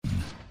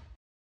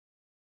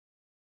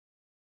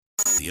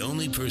the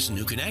only person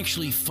who can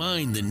actually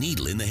find the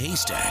needle in the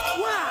haystack.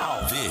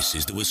 Wow! This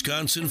is the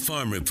Wisconsin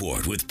Farm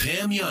Report with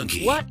Pam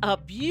Yonke. What a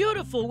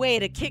beautiful way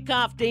to kick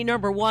off day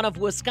number 1 of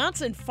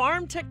Wisconsin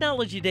Farm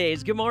Technology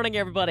Days. Good morning,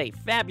 everybody.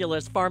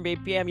 Fabulous Farm Babe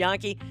Pam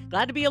Yonke.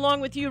 Glad to be along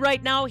with you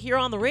right now here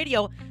on the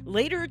radio.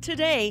 Later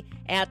today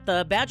at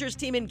the Badgers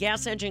Team and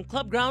Gas Engine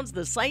Club grounds,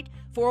 the site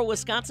for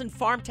Wisconsin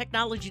Farm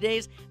Technology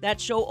Days. That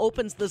show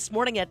opens this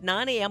morning at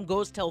 9 a.m.,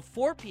 goes till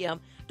 4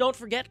 p.m. Don't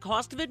forget,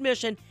 cost of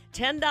admission,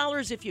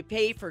 $10 if you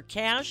pay for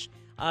cash,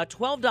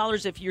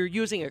 $12 if you're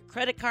using a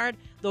credit card.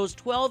 Those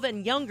 12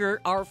 and younger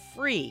are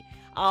free.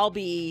 I'll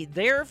be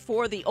there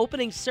for the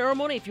opening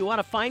ceremony. If you want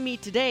to find me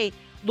today,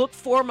 look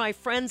for my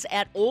friends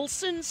at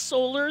Olson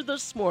Solar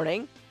this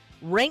morning,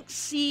 Rank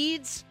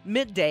Seeds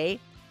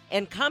midday,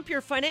 and Compure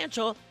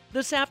Financial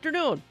this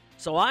afternoon.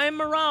 So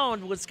I'm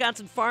around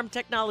Wisconsin Farm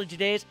Technology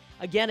Days.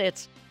 Again,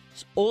 it's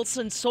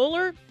Olson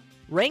Solar,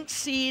 Rank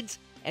Seeds,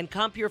 and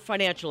Compure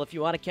Financial if you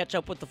want to catch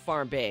up with the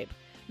Farm Babe.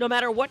 No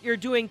matter what you're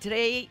doing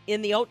today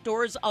in the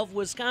outdoors of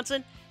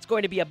Wisconsin, it's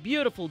going to be a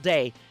beautiful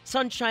day.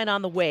 Sunshine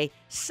on the way,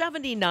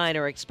 79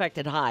 are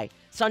expected high.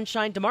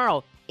 Sunshine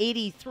tomorrow,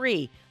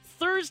 83.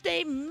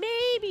 Thursday,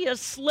 maybe a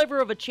sliver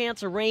of a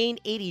chance of rain,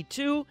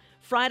 82.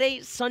 Friday,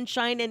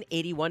 sunshine and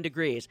 81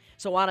 degrees.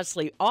 So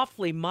honestly,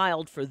 awfully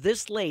mild for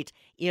this late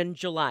in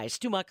July.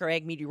 Stu Muck, our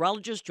ag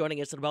meteorologist,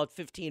 joining us in about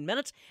 15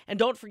 minutes. And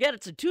don't forget,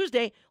 it's a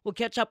Tuesday. We'll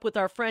catch up with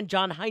our friend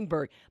John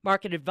Hineberg,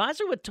 market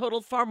advisor with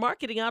Total Farm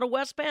Marketing out of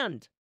West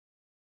Bend.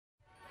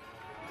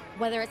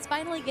 Whether it's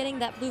finally getting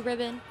that blue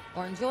ribbon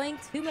or enjoying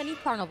too many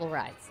carnival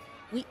rides,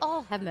 we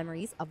all have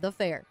memories of the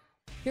fair.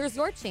 Here's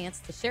your chance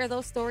to share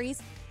those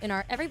stories in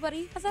our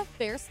Everybody Has a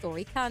Fair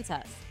Story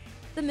contest.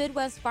 The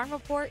Midwest Farm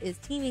Report is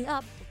teaming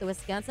up with the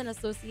Wisconsin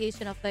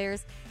Association of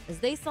Fairs as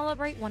they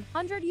celebrate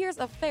 100 years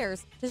of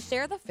fairs to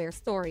share the fair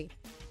story.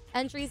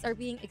 Entries are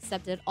being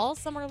accepted all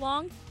summer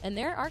long, and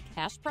there are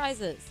cash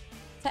prizes.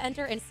 To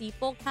enter and see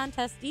full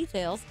contest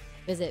details,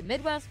 visit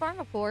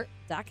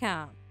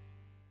MidwestFarmReport.com.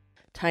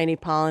 Tiny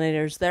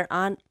pollinators, they're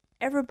on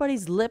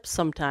everybody's lips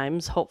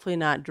sometimes, hopefully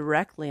not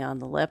directly on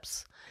the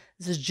lips.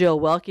 This is Jill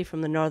Welke from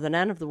the northern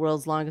end of the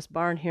world's longest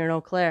barn here in Eau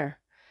Claire.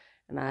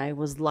 And I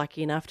was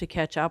lucky enough to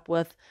catch up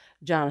with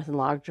Jonathan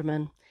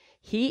Lagerman.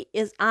 He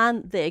is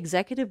on the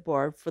executive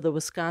board for the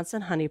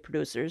Wisconsin Honey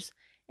Producers,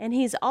 and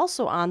he's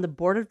also on the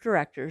board of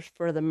directors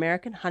for the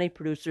American Honey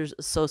Producers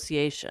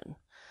Association.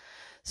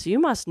 So you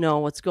must know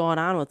what's going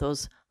on with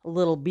those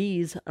little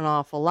bees an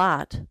awful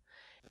lot.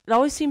 It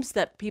always seems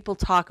that people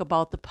talk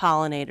about the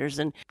pollinators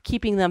and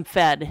keeping them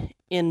fed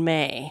in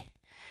May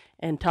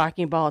and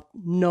talking about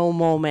no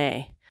mow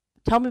May.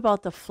 Tell me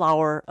about the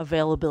flower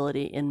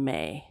availability in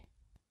May.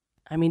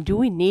 I mean, do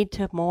we need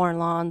to mow our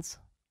lawns,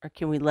 or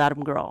can we let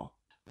them grow?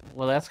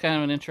 Well, that's kind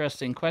of an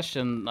interesting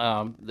question.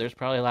 There's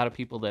probably a lot of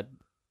people that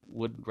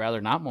would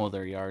rather not mow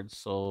their yards,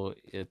 so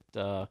it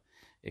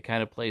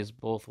kind of plays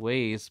both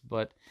ways.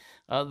 But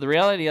the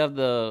reality of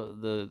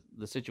the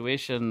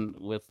situation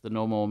with the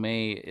No Mow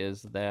May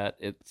is that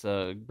it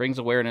brings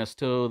awareness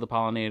to the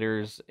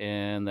pollinators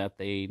and that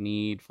they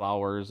need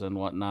flowers and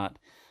whatnot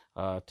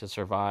to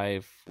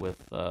survive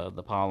with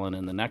the pollen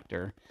and the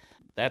nectar.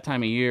 That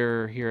time of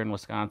year here in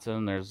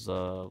Wisconsin, there's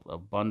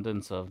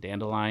abundance of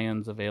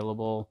dandelions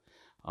available.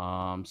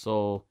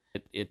 So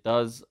it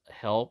does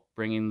help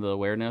bringing the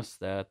awareness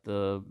that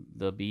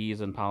the bees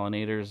and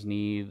pollinators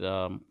need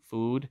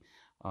food.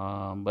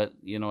 But,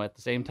 at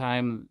the same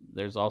time,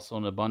 there's also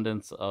an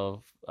abundance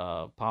of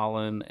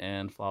pollen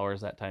and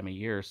flowers that time of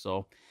year.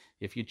 So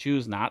if you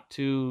choose not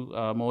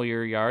to mow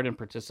your yard and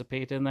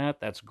participate in that,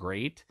 that's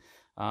great.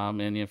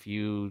 And if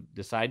you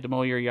decide to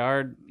mow your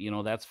yard,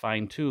 that's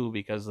fine too,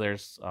 because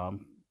there's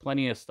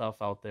plenty of stuff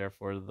out there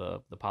for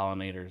the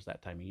pollinators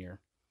that time of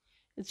year.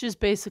 It's just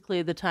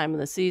basically the time of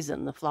the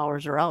season. The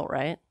flowers are out,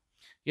 right?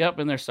 Yep,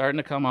 and they're starting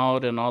to come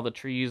out, and all the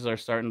trees are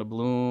starting to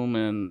bloom,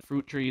 and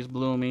fruit trees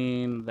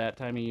blooming that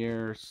time of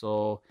year.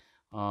 So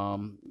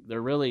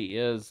there really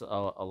is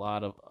a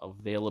lot of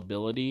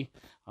availability.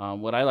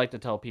 What I like to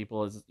tell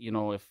people is,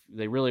 if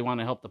they really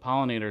want to help the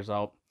pollinators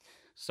out,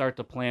 start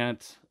to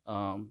plant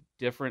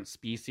different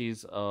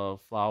species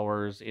of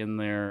flowers on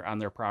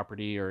their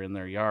property or in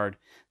their yard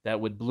that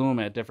would bloom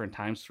at different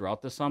times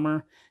throughout the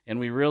summer. And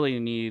we really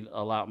need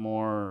a lot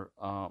more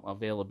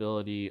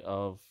availability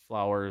of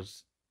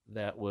flowers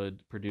that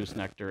would produce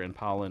nectar and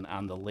pollen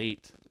on the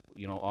late,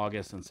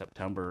 August and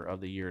September of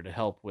the year to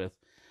help with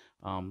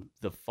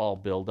the fall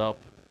buildup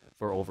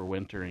for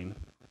overwintering.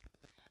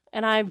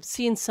 And I've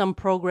seen some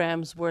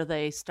programs where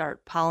they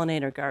start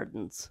pollinator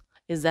gardens.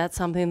 Is that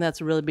something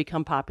that's really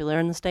become popular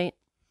in the state?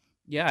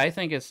 Yeah, I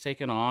think it's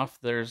taken off.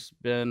 There's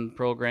been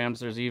programs.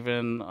 There's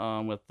even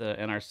with the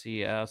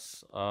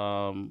NRCS,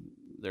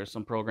 there's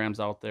some programs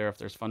out there if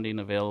there's funding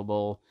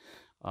available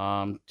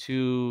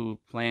to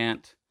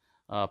plant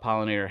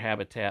pollinator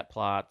habitat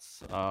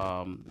plots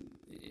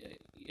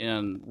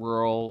in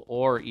rural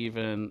or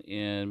even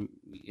in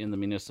the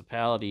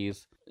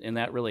municipalities, and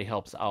that really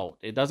helps out.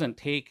 It doesn't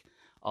take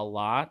a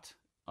lot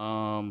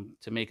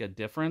to make a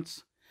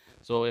difference.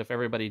 So if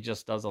everybody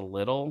just does a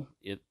little,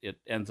 it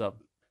ends up,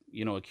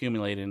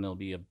 accumulating, and it'll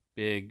be a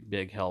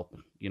big help,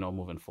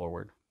 moving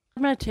forward.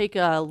 I'm going to take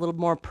a little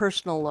more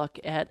personal look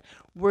at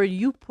where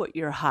you put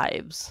your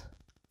hives.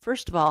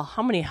 First of all,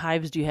 how many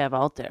hives do you have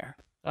out there?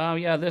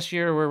 Yeah, this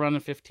year we're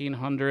running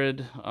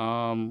 1,500.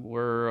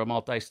 We're a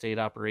multi-state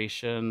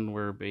operation.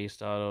 We're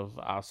based out of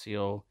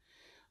Osseo.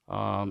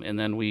 And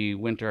then we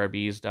winter our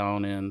bees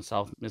down in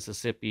South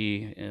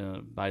Mississippi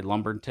by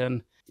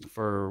Lumberton.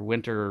 For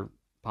winter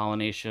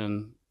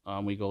pollination,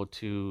 we go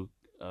to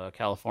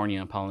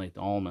California and pollinate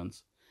the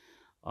almonds.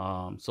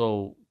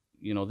 So,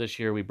 this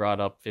year we brought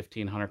up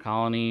 1,500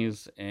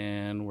 colonies,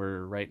 and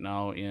we're right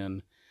now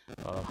in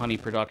honey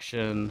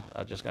production.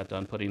 I just got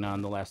done putting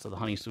on the last of the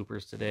honey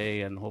supers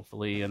today, and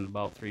hopefully in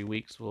about 3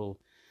 weeks we'll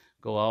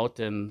go out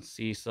and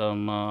see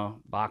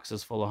some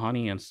boxes full of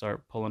honey and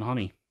start pulling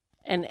honey.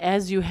 And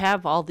as you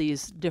have all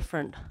these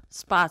different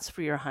spots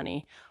for your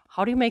honey,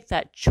 how do you make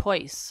that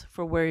choice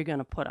for where you're going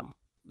to put them?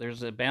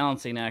 There's a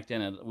balancing act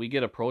in it. We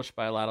get approached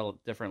by a lot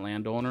of different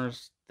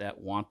landowners that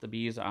want the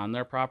bees on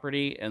their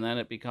property, and then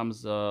it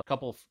becomes a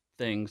couple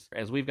things.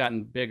 As we've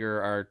gotten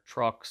bigger, our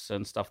trucks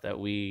and stuff that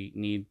we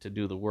need to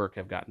do the work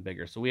have gotten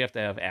bigger. So we have to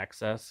have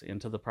access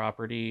into the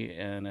property,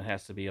 and it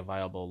has to be a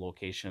viable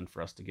location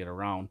for us to get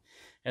around.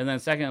 And then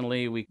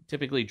secondly, we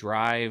typically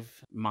drive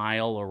a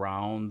mile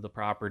around the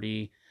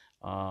property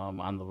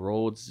on the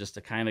roads just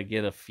to kind of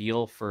get a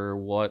feel for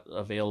what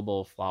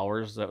available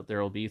flowers that there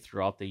will be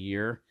throughout the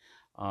year,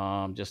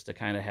 just to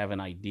kind of have an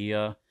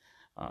idea.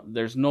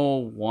 There's no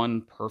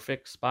one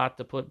perfect spot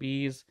to put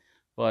bees,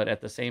 but at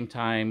the same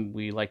time,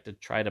 we like to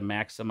try to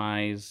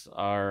maximize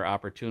our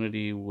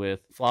opportunity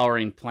with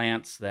flowering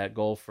plants that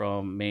go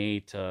from May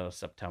to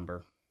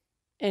September.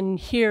 And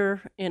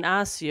here in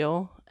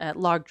Osseo at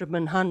Log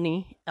Driven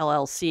Honey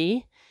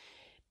LLC,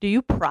 do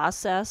you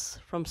process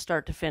from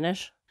start to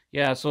finish?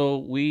 Yeah, so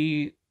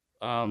we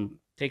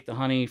take the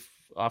honey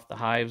off the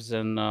hives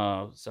in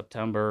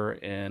September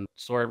and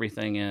store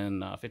everything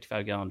in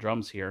 55-gallon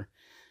drums here.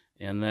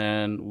 And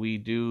then we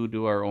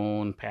do our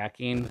own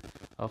packing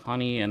of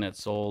honey, and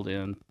it's sold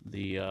in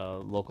the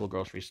local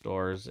grocery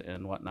stores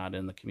and whatnot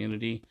in the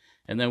community.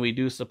 And then we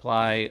do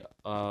supply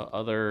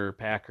other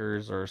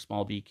packers or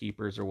small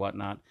beekeepers or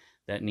whatnot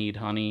that need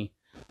honey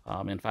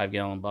in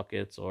 5-gallon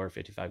buckets or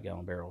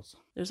 55-gallon barrels.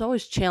 There's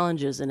always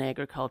challenges in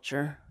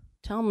agriculture.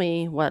 Tell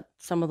me what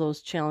some of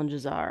those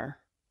challenges are,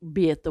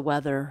 be it the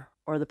weather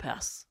or the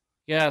pests.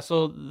 Yeah,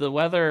 so the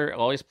weather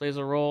always plays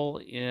a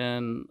role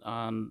in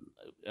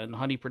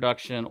honey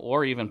production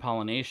or even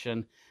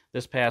pollination.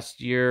 This past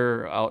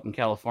year out in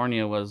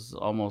California was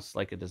almost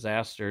like a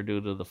disaster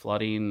due to the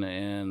flooding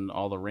and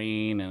all the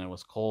rain, and it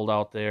was cold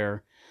out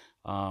there.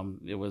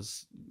 It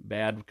was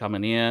bad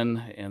coming in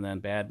and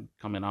then bad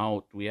coming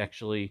out. We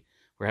actually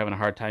were having a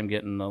hard time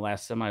getting the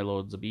last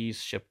semi-loads of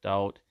bees shipped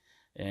out,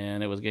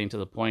 and it was getting to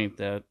the point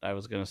that I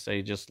was going to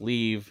say, just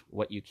leave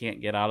what you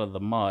can't get out of the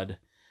mud,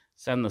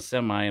 send the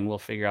semi, and we'll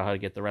figure out how to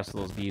get the rest of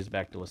those bees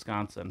back to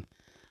Wisconsin.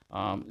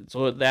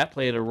 So that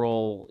played a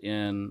role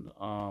in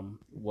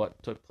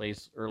what took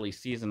place early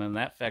season, and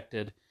that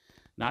affected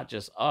not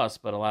just us,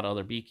 but a lot of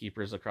other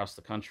beekeepers across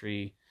the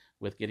country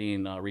with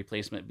getting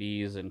replacement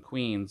bees and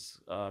queens,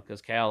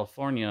 because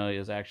California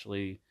is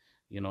actually,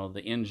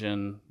 the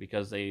engine,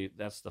 because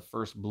that's the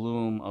first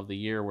bloom of the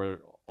year where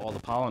all the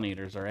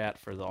pollinators are at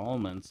for the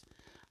almonds.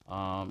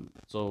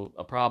 So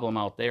a problem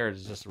out there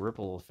is just a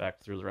ripple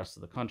effect through the rest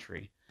of the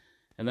country.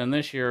 And then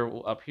this year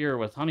up here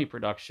with honey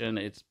production,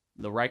 it's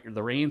the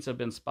rains have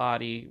been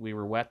spotty. We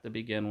were wet to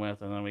begin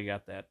with, and then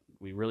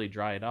we really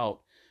dried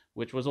out,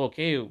 which was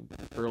okay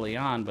early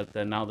on, but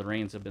then now the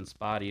rains have been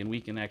spotty, and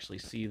we can actually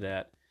see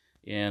that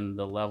in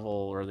the level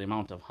or the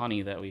amount of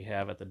honey that we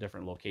have at the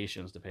different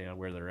locations depending on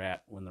where they're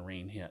at when the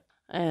rain hit.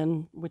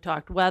 And we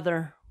talked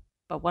weather,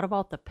 but what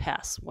about the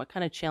pests? What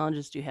kind of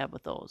challenges do you have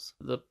with those?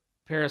 The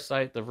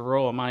parasite, the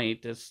varroa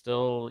mite, is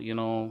still,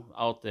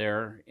 out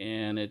there,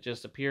 and it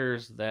just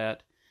appears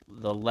that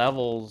the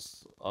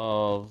levels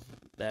of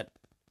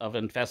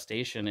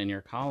infestation in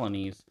your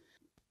colonies,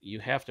 you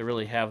have to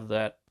really have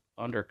that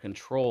under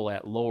control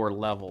at lower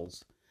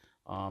levels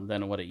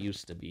than what it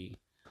used to be.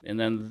 And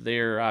then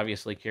they're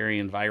obviously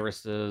carrying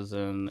viruses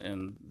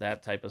and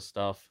that type of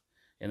stuff,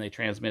 and they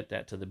transmit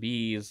that to the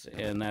bees,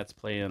 and that's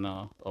playing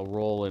a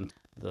role in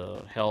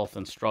the health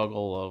and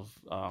struggle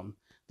of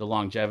the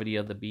longevity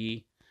of the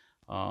bee.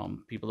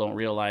 People don't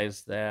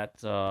realize that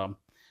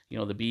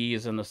the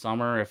bees in the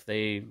summer, if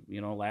they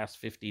last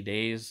 50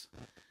 days,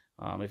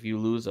 if you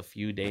lose a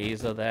few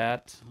days of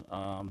that,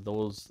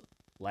 those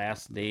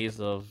last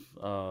days of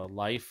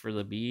life for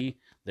the bee,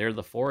 they're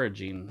the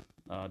foraging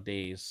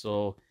days.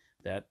 So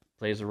that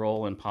plays a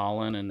role in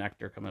pollen and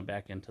nectar coming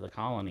back into the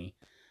colony.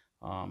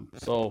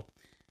 So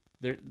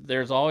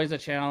there's always a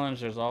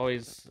challenge. There's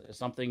always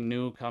something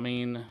new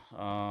coming,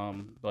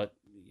 but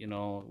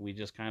we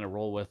just kind of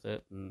roll with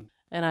it.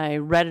 And I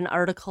read an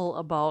article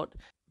about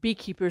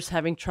beekeepers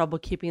having trouble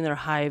keeping their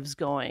hives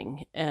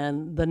going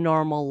and the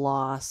normal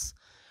loss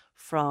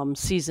from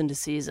season to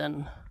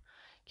season.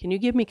 Can you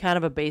give me kind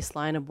of a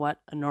baseline of what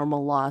a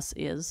normal loss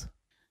is?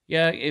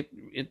 Yeah,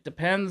 it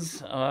depends.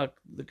 The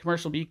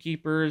commercial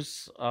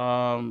beekeepers,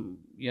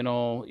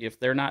 if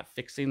they're not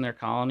fixing their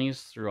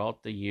colonies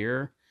throughout the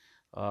year,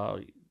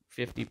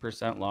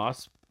 50%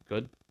 loss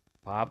could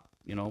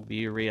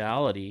be a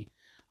reality.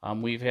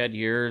 We've had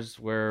years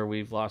where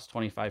we've lost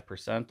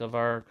 25% of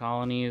our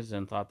colonies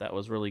and thought that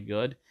was really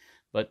good.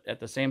 But at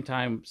the same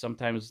time,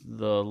 sometimes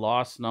the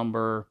loss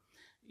number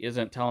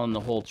isn't telling the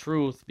whole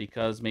truth,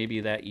 because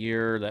maybe that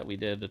year that we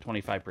did a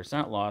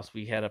 25% loss,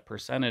 we had a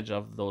percentage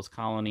of those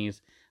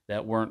colonies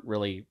that weren't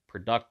really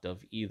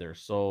productive either.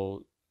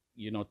 So,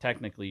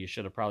 technically you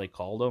should have probably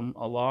called them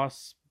a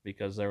loss,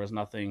 because there was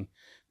nothing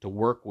to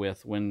work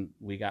with when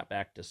we got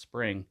back to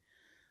spring.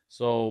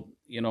 So,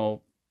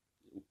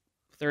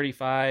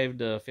 35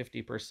 to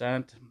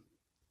 50%.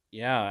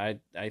 Yeah,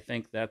 I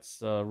think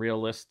that's a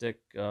realistic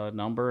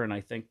number, and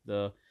I think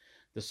the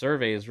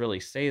surveys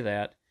really say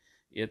that.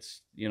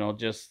 It's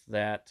just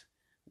that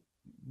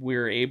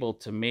we're able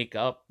to make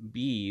up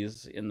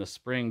bees in the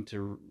spring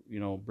to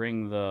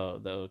bring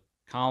the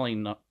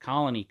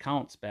colony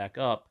counts back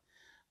up,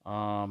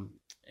 and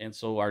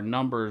so our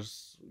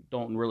numbers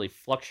don't really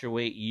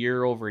fluctuate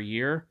year over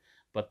year,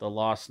 but the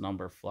loss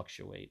number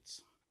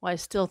fluctuates. Well, I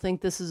still think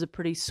this is a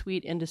pretty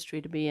sweet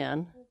industry to be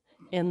in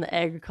the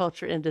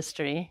agriculture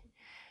industry.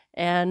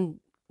 And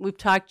we've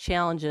talked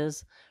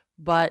challenges,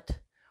 but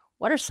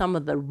what are some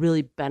of the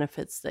really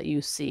benefits that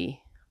you see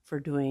for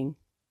doing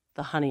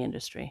the honey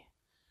industry?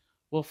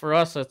 Well, for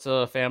us, it's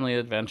a family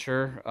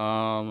adventure.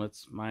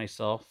 It's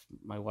myself,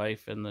 my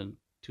wife, and the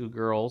 2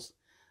 girls.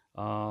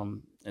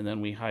 And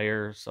then we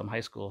hire some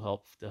high school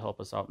help to help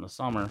us out in the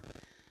summer.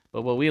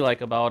 But what we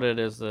like about it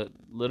is that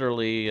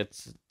literally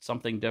it's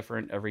something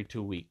different every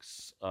 2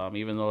 weeks.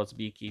 Even though it's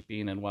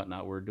beekeeping and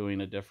whatnot, we're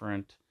doing a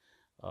different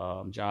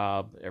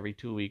job every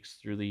 2 weeks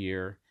through the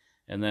year.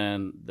 And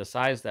then the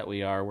size that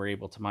we are, we're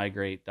able to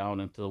migrate down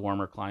into the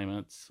warmer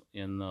climates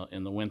in the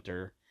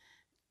winter.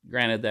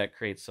 Granted, that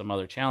creates some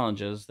other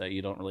challenges that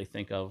you don't really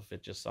think of.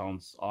 It just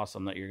sounds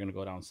awesome that you're going to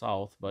go down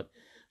south, but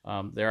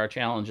there are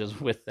challenges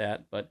with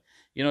that. But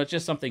it's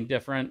just something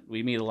different.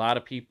 We meet a lot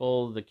of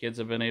people. The kids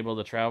have been able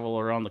to travel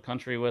around the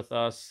country with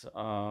us,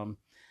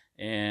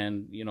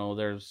 and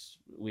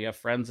we have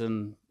friends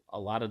in a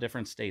lot of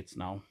different states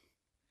now.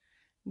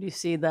 Do you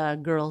see the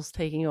girls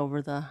taking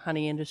over the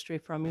honey industry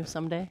from you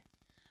someday?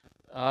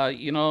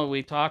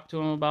 We talked to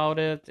them about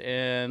it,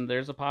 and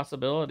there's a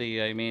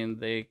possibility. I mean,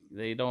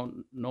 they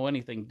don't know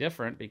anything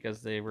different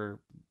because they were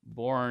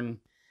born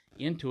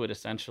into it,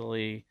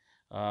 essentially,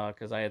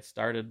 because I had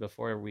started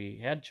before we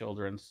had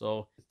children.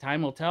 So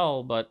time will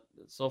tell, but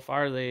so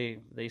far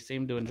they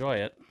seem to enjoy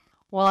it.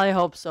 Well, I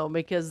hope so,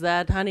 because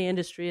that honey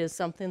industry is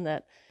something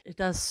that it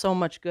does so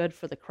much good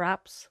for the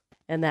crops.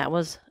 And that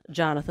was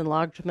Jonathan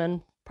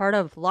Logterman, part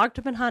of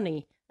Logterman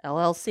Honey,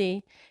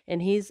 LLC,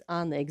 and he's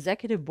on the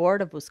executive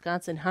board of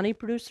Wisconsin Honey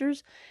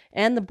Producers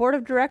and the board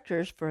of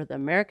directors for the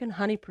American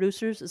Honey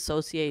Producers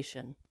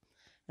Association.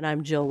 And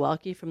I'm Jill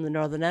Welke from the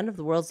northern end of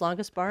the world's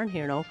longest barn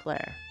here in Eau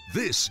Claire.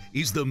 This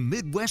is the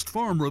Midwest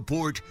Farm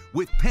Report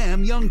with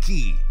Pam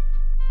Youngkey.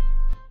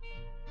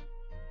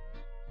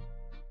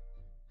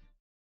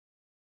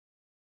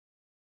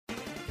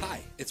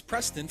 Hi, it's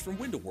Preston from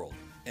Window World,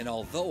 and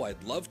although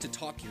I'd love to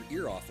talk your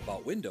ear off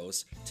about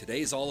windows,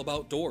 today's all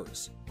about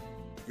doors.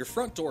 Your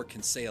front door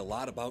can say a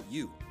lot about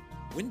you.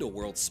 Window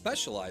World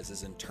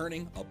specializes in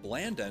turning a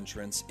bland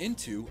entrance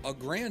into a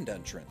grand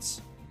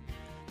entrance.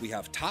 We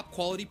have top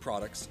quality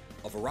products,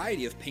 a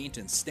variety of paint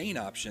and stain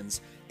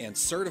options, and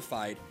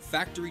certified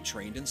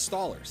factory-trained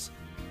installers.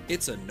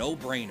 It's a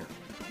no-brainer.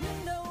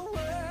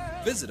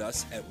 Visit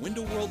us at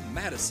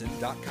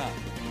windowworldmadison.com.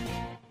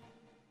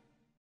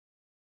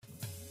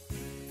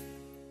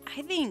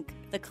 I think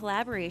the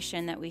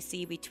collaboration that we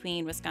see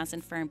between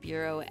Wisconsin Farm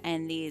Bureau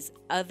and these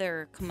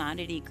other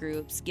commodity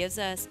groups gives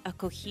us a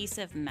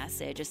cohesive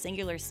message, a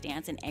singular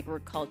stance in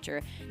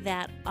agriculture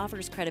that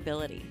offers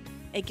credibility.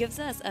 It gives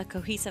us a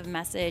cohesive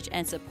message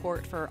and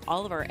support for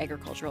all of our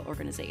agricultural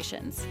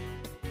organizations.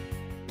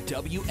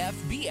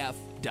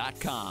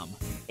 WFBF.com.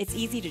 It's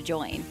easy to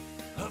join.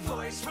 A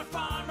voice for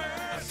farmers,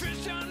 a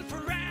vision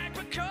for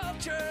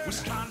agriculture.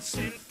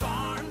 Wisconsin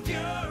Farm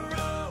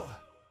Bureau.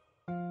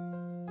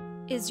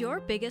 Is your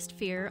biggest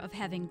fear of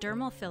having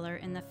dermal filler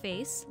in the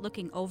face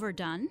looking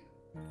overdone?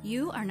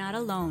 You are not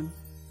alone.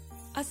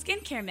 A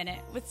skincare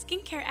minute with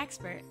skincare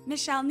expert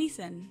Michelle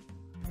Neeson.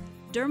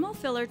 Dermal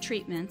filler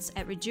treatments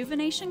at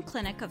Rejuvenation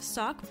Clinic of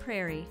Sauk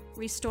Prairie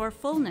restore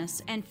fullness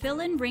and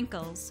fill in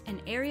wrinkles in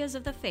areas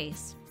of the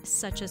face,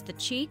 such as the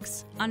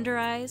cheeks, under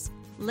eyes,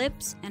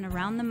 lips, and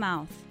around the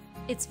mouth.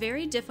 It's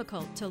very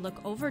difficult to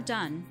look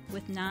overdone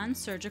with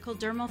non-surgical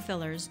dermal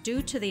fillers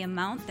due to the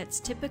amount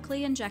that's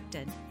typically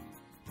injected.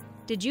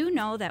 Did you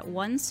know that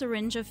 1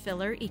 syringe of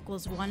filler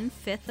equals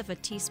 1/5 of a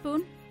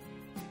teaspoon?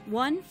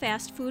 1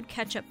 fast food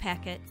ketchup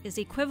packet is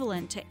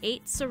equivalent to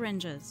 8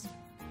 syringes.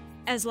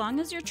 As long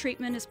as your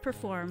treatment is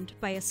performed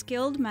by a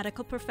skilled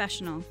medical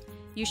professional,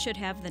 you should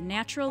have the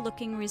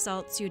natural-looking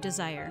results you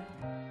desire.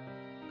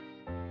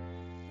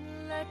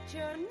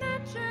 your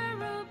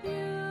natural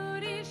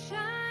beauty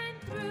shine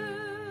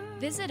through.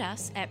 Visit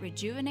us at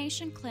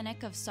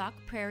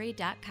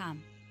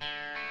rejuvenationclinicofsaukprairie.com.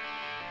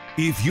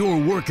 If your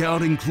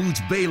workout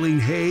includes baling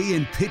hay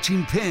and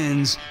pitching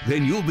pens,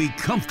 then you'll be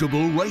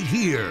comfortable right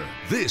here.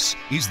 This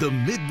is the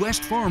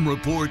Midwest Farm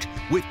Report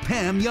with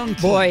Pam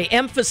Youngkey. Boy,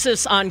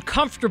 emphasis on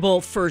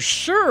comfortable for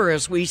sure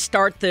as we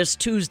start this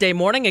Tuesday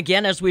morning.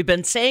 Again, as we've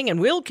been saying,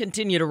 and we'll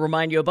continue to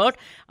remind you about,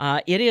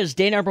 it is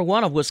day number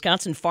 1 of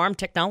Wisconsin Farm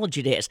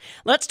Technology Days.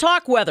 Let's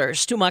talk weather.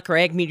 Stu Mucker,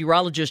 ag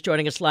meteorologist,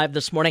 joining us live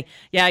this morning.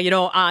 Yeah,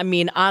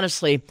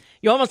 honestly,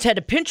 you almost had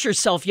to pinch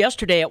yourself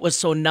yesterday. It was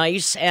so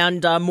nice,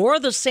 and more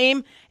of the same,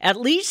 at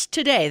least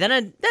today.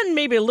 Then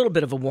maybe a little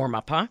bit of a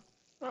warm-up, huh?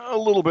 A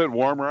little bit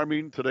warmer. I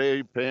mean,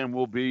 today, Pam,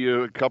 will be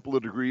a couple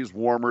of degrees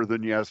warmer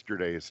than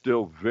yesterday.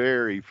 Still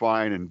very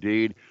fine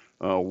indeed.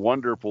 A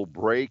wonderful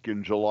break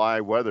in July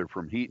weather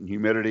from heat and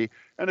humidity,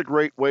 and a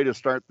great way to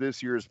start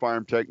this year's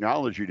Farm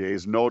Technology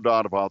Days. No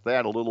doubt about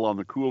that. A little on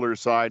the cooler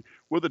side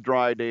with a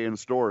dry day in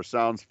store.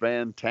 Sounds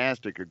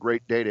fantastic. A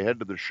great day to head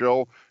to the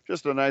show.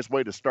 Just a nice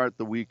way to start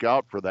the week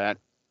out for that.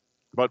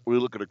 But we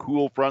look at a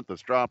cool front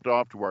that's dropped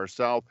off to our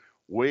south,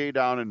 way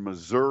down in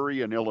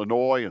Missouri and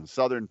Illinois and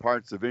southern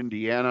parts of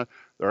Indiana.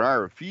 There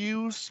are a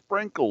few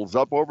sprinkles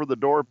up over the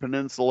Door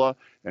Peninsula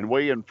and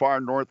way in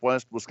far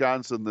northwest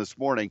Wisconsin this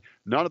morning.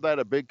 None of that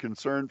a big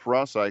concern for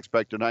us. I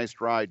expect a nice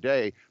dry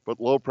day, but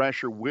low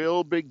pressure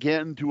will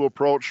begin to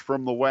approach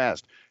from the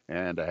west.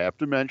 And I have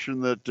to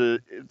mention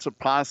that it's a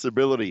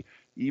possibility.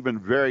 Even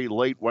very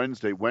late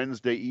Wednesday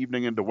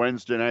evening into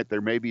Wednesday night,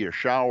 there may be a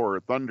shower or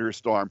a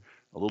thunderstorm.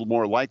 A little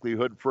more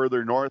likelihood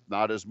further north,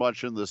 not as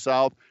much in the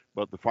south,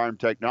 but the farm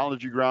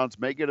technology grounds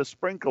may get a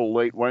sprinkle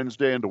late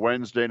Wednesday into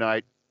Wednesday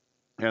night.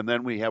 And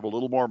then we have a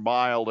little more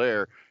mild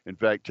air. In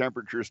fact,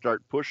 temperatures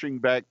start pushing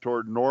back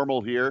toward normal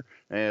here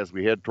as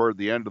we head toward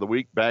the end of the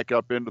week, back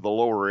up into the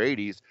lower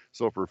 80s.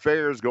 So for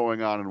fairs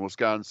going on in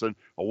Wisconsin,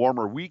 a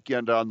warmer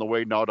weekend on the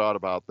way, no doubt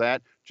about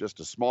that.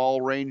 Just a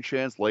small rain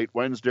chance late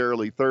Wednesday,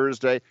 early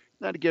Thursday.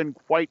 And again,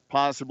 quite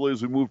possibly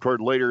as we move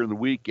toward later in the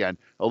weekend,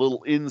 a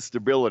little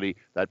instability.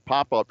 That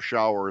pop-up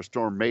shower or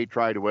storm may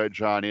try to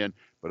edge on in.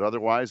 But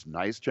otherwise,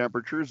 nice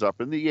temperatures up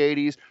in the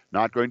 80s,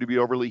 not going to be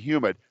overly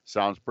humid.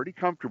 Sounds pretty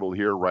comfortable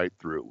here right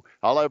through.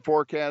 I'll have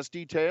forecast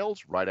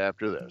details right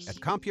after this.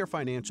 At Compeer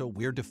Financial,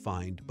 we're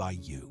defined by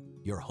you,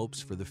 your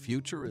hopes for the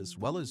future as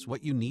well as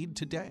what you need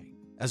today.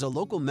 As a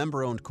local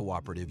member-owned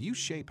cooperative, you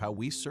shape how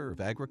we serve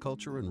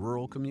agriculture and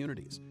rural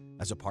communities.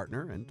 As a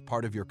partner and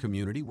part of your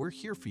community, we're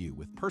here for you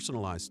with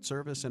personalized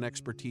service and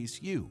expertise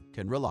you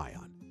can rely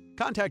on.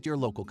 Contact your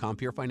local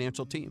Compeer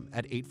Financial team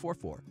at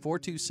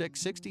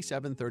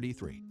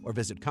 844-426-6733 or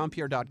visit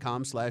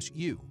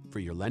Compeer.com/you for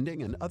your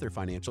lending and other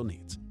financial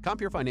needs.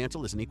 Compeer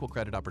Financial is an equal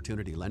credit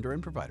opportunity lender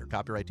and provider.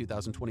 Copyright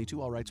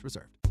 2022, all rights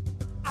reserved.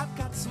 I've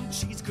got some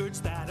cheese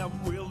curds that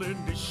I'm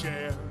willing to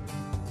share.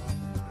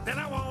 Then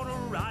I want to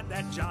ride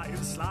that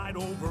giant slide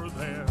over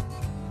there.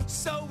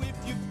 So if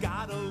you've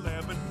got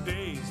 11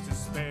 days to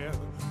spare,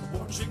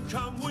 won't you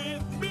come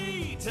with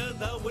me to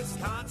the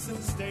Wisconsin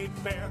State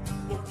Fair?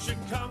 Won't you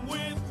come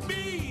with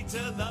me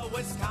to the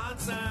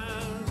Wisconsin,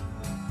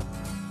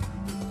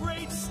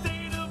 great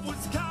state of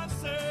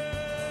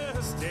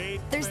Wisconsin State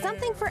There's Fair.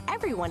 something for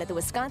everyone at the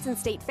Wisconsin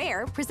State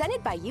Fair,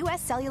 presented by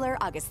U.S. Cellular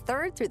August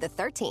 3rd through the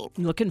 13th.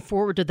 Looking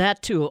forward to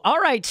that, too.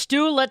 All right,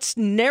 Stu, let's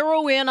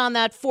narrow in on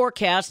that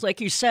forecast. Like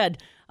you said,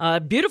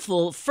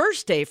 beautiful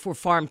first day for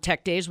Farm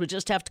Tech Days. We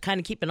just have to kind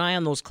of keep an eye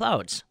on those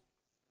clouds.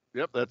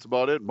 Yep, that's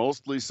about it.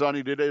 Mostly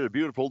sunny today, a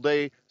beautiful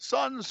day.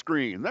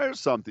 Sunscreen, there's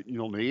something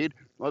you'll need.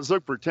 Let's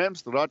look for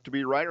temps that ought to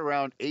be right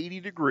around 80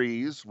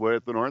 degrees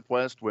with the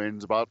northwest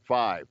winds about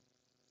 5.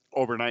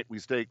 Overnight, we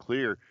stay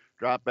clear.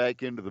 Drop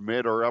back into the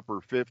mid or upper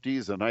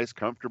 50s. A nice,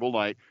 comfortable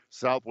night.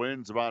 South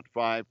winds about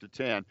 5 to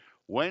 10.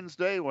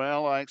 Wednesday,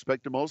 well, I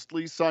expect a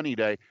mostly sunny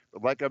day.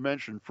 But like I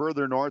mentioned,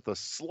 further north, a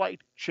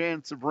slight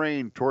chance of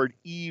rain toward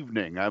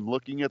evening. I'm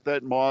looking at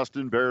that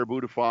Mauston,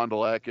 Baraboo to Fond du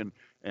Lac, and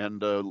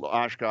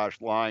Oshkosh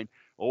line.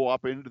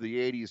 Up into the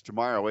 80s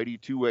tomorrow,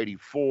 82,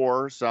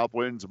 84. South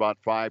winds about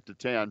 5 to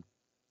 10.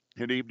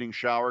 An evening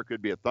shower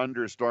could be a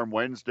thunderstorm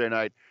Wednesday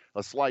night.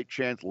 A slight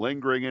chance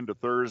lingering into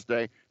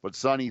Thursday, but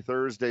sunny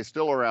Thursday,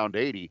 still around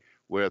 80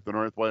 with the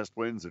northwest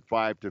winds at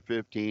 5 to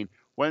 15.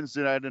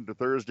 Wednesday night into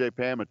Thursday,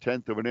 Pam, a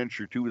tenth of an inch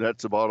or two.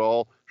 That's about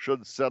all.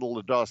 Should settle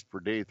the dust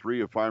for day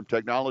 3 of Farm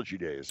Technology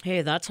Days.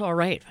 Hey, that's all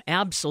right.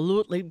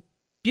 Absolutely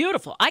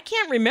beautiful. I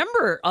can't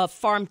remember a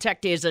Farm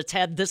Tech Days that's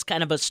had this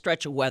kind of a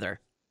stretch of weather.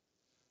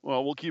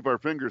 Well, we'll keep our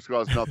fingers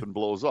crossed nothing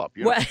blows up.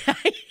 You know?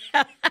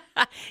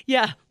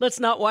 Yeah, let's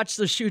not watch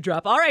the shoe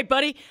drop. All right,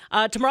 buddy.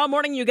 Tomorrow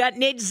morning, you got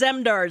Nate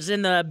Zemdars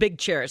in the big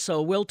chair,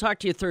 so we'll talk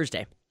to you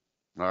Thursday.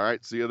 All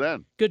right, see you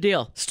then. Good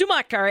deal. Stu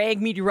Muck, our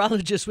ag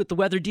meteorologist with the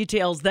weather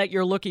details that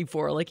you're looking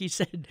for. Like he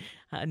said,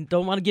 I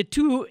don't want to get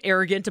too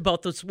arrogant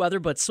about this weather,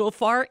 but so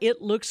far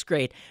it looks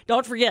great.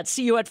 Don't forget,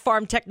 see you at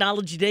Farm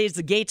Technology Days.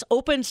 The gates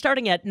open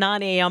starting at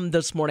 9 a.m.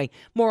 this morning.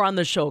 More on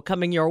the show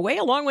coming your way,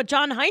 along with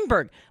John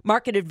Hineberg,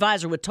 market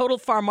advisor with Total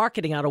Farm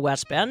Marketing out of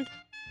West Bend.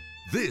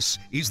 This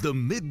is the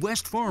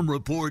Midwest Farm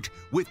Report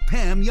with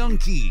Pam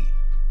Youngkey.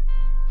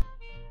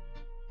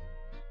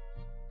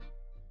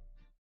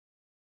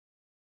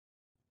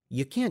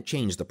 You can't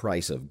change the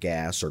price of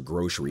gas or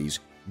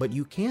groceries, but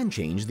you can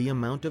change the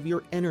amount of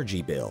your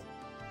energy bill.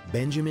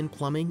 Benjamin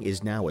Plumbing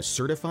is now a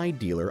certified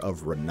dealer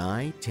of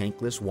Rinnai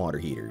tankless water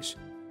heaters,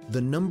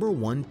 the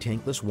 #1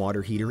 tankless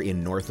water heater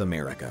in North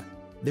America.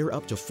 They're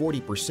up to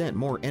 40%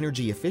 more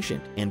energy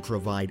efficient and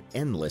provide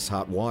endless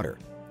hot water.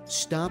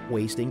 Stop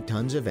wasting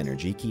tons of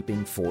energy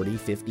keeping 40,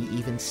 50,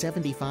 even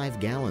 75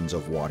 gallons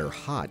of water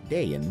hot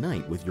day and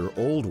night with your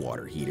old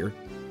water heater.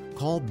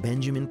 Call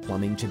Benjamin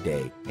Plumbing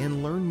today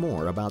and learn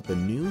more about the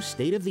new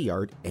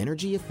state-of-the-art,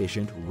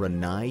 energy-efficient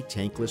Rinnai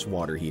tankless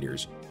water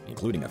heaters,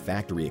 including a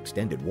factory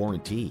extended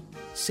warranty.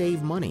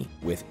 Save money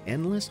with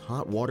endless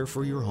hot water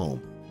for your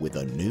home with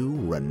a new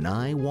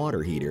Rinnai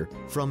water heater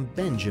from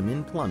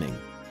Benjamin Plumbing.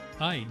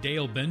 Hi,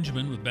 Dale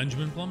Benjamin with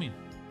Benjamin Plumbing.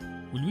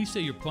 When we say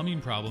your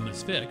plumbing problem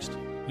is fixed,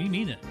 we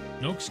mean it.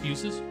 No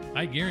excuses.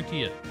 I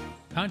guarantee it.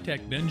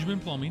 Contact Benjamin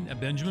Plumbing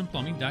at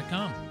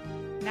benjaminplumbing.com.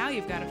 Now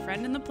you've got a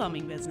friend in the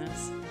plumbing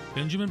business.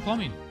 Benjamin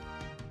Plumbing.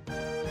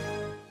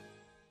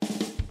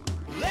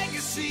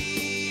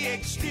 Legacy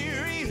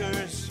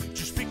Exteriors.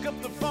 Just pick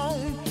up the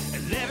phone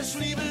and let us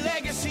leave a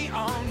legacy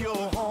on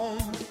your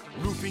home.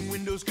 Roofing,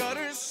 windows,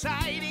 gutters,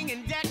 siding,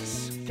 and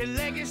decks. Can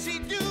Legacy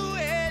do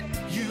it?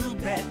 You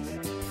bet.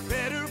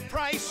 Better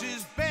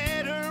prices,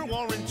 better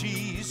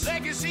warranties.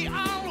 Legacy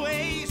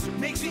always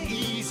makes it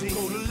easy.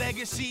 Go to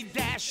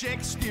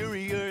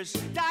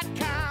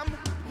legacy-exteriors.com.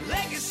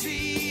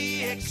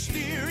 Legacy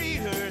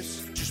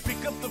Exteriors. Just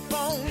pick up the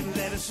phone and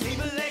let us leave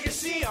a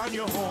legacy on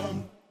your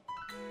home.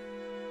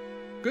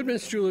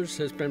 Goodman's Jewelers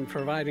has been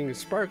providing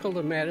sparkle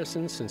to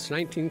Madison since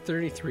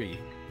 1933.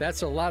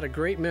 That's a lot of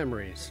great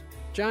memories.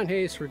 John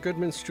Hayes for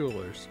Goodman's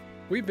Jewelers.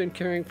 We've been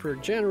caring for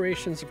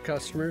generations of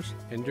customers,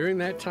 and during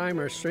that time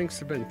our strengths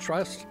have been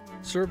trust,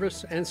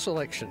 service, and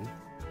selection.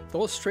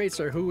 Those traits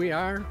are who we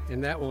are,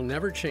 and that will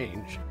never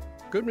change.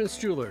 Goodman's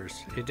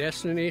Jewelers, a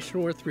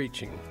destination worth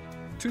reaching.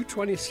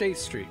 220 State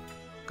Street,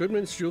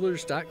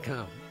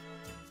 goodmansjewelers.com.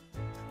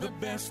 The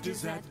best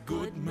is at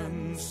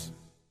Goodman's.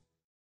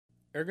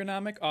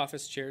 Ergonomic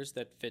office chairs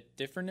that fit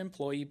different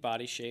employee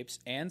body shapes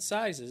and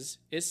sizes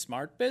is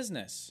smart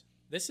business.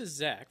 This is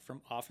Zach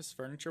from Office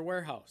Furniture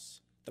Warehouse.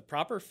 The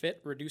proper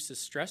fit reduces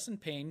stress and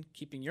pain,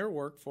 keeping your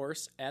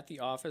workforce at the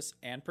office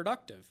and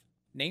productive.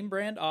 Name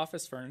brand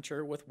office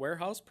furniture with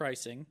warehouse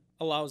pricing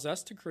allows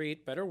us to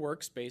create better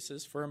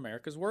workspaces for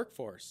America's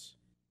workforce.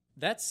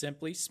 That's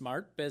simply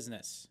smart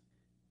business.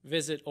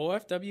 Visit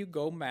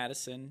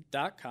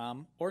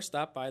ofwgomadison.com or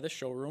stop by the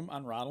showroom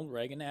on Ronald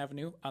Reagan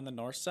Avenue on the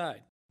north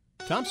side.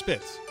 Tom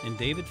Spitz and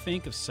David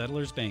Fink of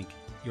Settlers Bank,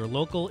 your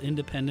local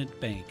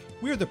independent bank.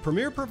 We're the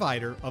premier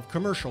provider of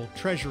commercial,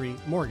 treasury,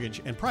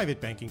 mortgage, and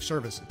private banking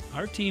services.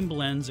 Our team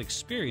blends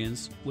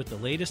experience with the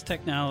latest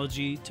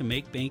technology to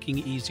make banking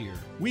easier.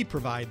 We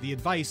provide the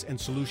advice and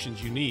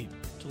solutions you need.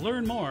 To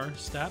learn more,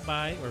 stop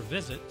by or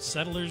visit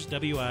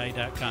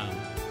settlerswi.com.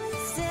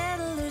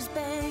 Settlers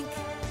Bank,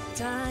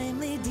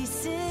 timely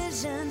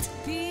decisions,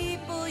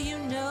 people you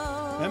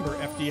know. Member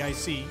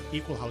FDIC,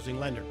 Equal Housing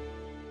Lender.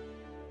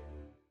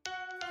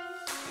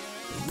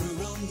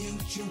 Rural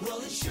Mutual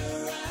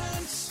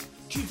Insurance,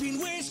 keeping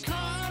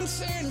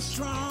Wisconsin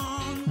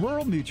strong.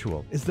 Rural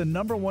Mutual is the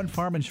 #1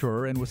 farm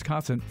insurer in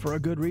Wisconsin for a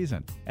good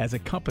reason. As a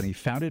company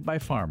founded by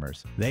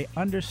farmers, they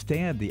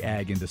understand the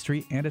ag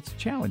industry and its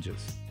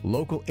challenges.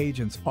 Local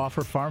agents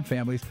offer farm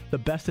families the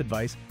best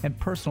advice and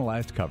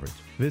personalized coverage.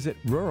 Visit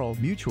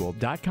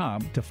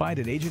ruralmutual.com to find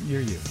an agent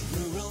near you.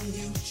 Rural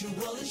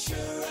Mutual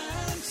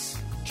Insurance,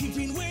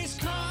 keeping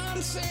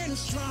Wisconsin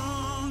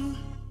strong.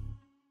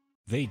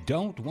 They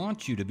don't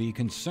want you to be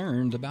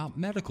concerned about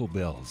medical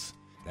bills.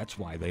 That's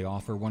why they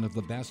offer one of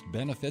the best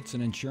benefits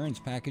and insurance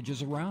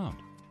packages around.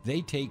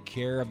 They take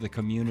care of the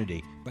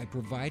community by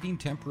providing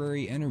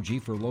temporary energy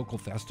for local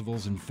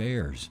festivals and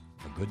fairs.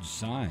 A good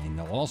sign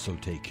they'll also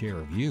take care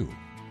of you.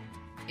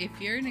 If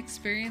you're an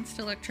experienced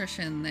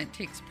electrician that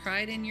takes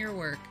pride in your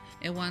work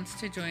and wants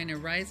to join a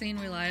rising,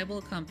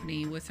 reliable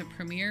company with a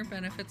premier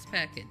benefits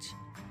package,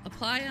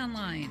 apply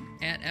online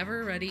at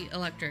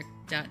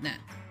everreadyelectric.net.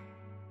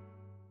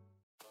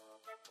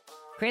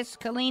 Chris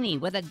Collini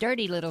with a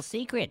dirty little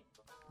secret.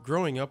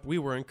 Growing up, we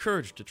were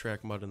encouraged to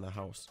track mud in the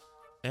house.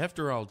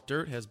 After all,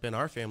 dirt has been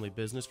our family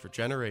business for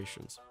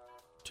generations.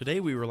 Today,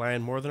 we rely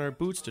on more than our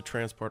boots to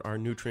transport our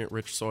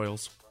nutrient-rich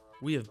soils.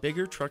 We have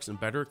bigger trucks and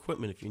better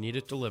equipment if you need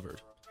it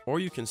delivered. Or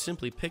you can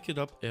simply pick it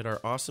up at our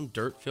awesome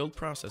dirt-filled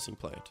processing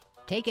plant.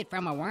 Take it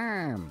from a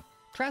worm.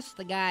 Trust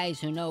the guys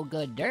who know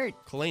good dirt.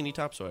 Kalani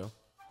Topsoil.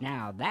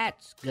 Now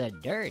that's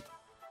good dirt.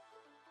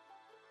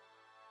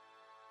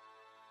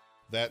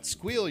 That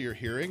squeal you're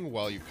hearing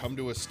while you come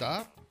to a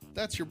stop?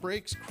 That's your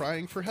brakes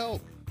crying for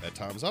help. At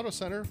Tom's Auto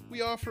Center,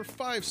 we offer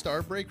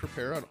 5-star brake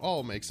repair on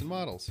all makes and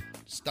models.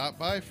 Stop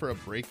by for a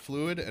brake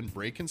fluid and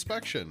brake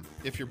inspection.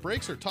 If your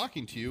brakes are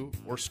talking to you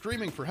or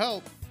screaming for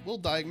help, we'll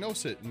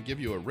diagnose it and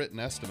give you a written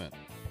estimate.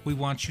 We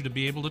want you to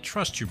be able to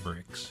trust your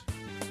brakes.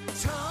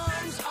 Tom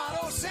Stearns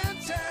Auto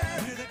Center.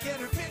 We're the get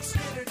her fixed,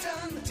 get her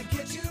done to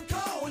get you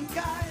going,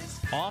 guys.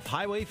 Off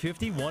Highway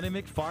 51 in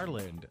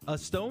McFarland, a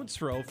stone's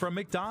throw from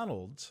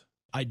McDonald's.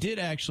 I did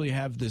actually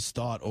have this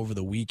thought over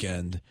the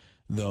weekend,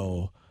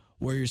 though,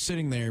 where you're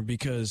sitting there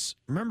because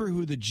remember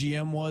who the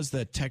GM was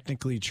that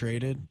technically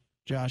traded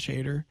Josh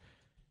Hader?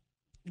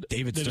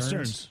 David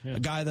Stearns. Yeah. A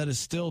guy that is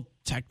still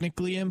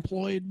technically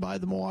employed by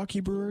the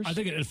Milwaukee Brewers. I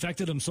think it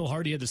affected him so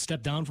hard he had to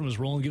step down from his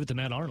role and give it to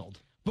Matt Arnold.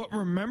 But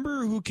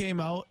remember who came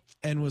out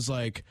and was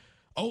like,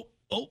 oh,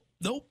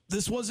 nope,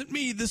 this wasn't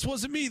me, this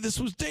was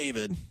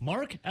David.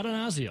 Mark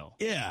Atanasio.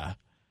 Yeah.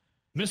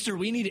 Mr.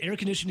 We Need Air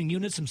Conditioning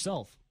Units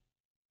himself.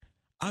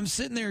 I'm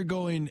sitting there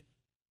going,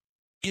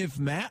 if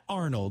Matt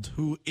Arnold,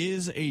 who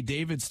is a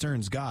David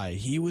Stearns guy,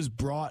 he was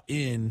brought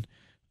in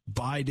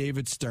by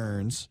David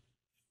Stearns,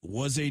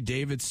 was a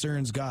David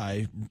Stearns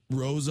guy,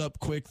 rose up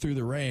quick through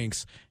the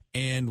ranks,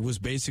 and was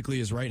basically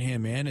his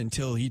right-hand man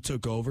until he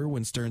took over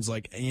when Stearns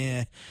like,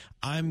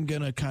 I'm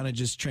going to kind of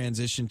just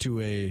transition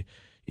to a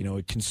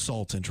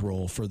consultant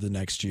role for the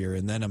next year,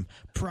 and then I'm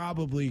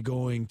probably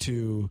going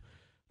to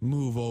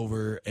move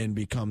over and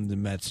become the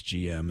Mets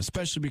GM,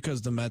 especially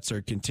because the Mets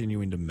are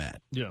continuing to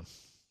Met. Yeah.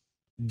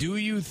 Do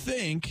you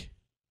think,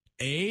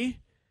 A,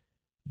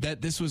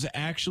 that this was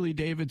actually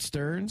David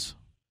Stearns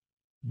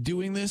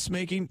doing this,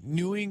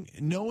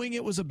 knowing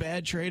it was a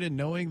bad trade and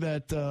knowing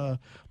that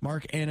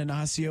Mark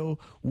Atanasio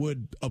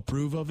would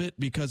approve of it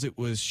because it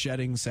was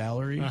shedding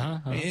salary?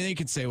 And they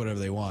can say whatever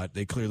they want.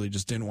 They clearly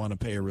just didn't want to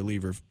pay a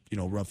reliever,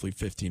 roughly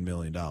 $15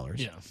 million.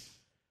 Yeah.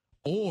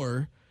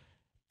 Or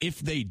if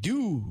they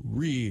do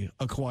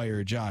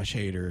reacquire Josh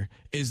Hader,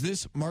 is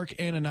this Mark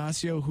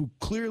Atanasio, who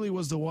clearly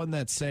was the one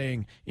that's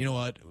saying, you know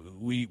what,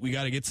 we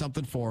got to get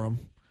something for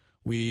him.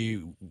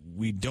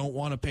 We don't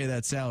want to pay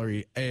that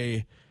salary.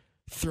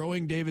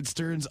 Throwing David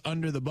Stearns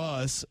under the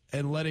bus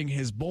and letting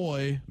his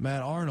boy,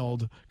 Matt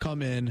Arnold,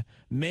 come in,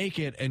 make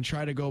it, and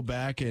try to go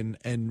back and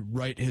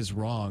right his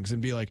wrongs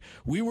and be like,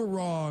 we were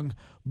wrong,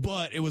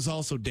 but it was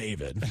also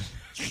David.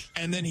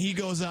 And then he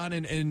goes on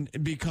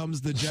and becomes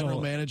the general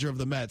manager of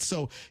the Mets.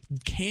 So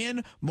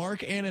can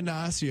Mark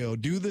Atanasio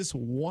do this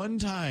one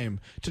time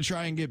to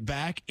try and get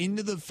back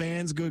into the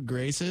fans' good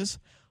graces,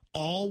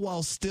 all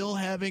while still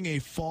having a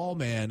fall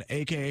man,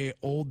 a.k.a.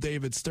 old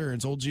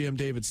GM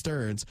David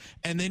Stearns,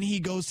 and then he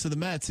goes to the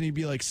Mets and he'd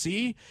be like,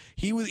 see,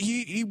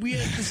 we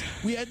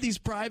had these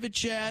private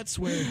chats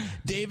where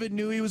David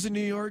knew he was a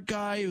New York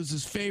guy. It was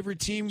his favorite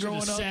team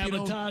growing up.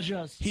 Sabotage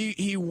us.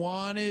 He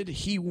wanted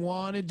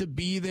to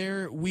be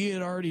there. We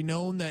had already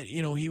known that,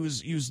 he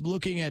was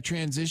looking at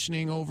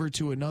transitioning over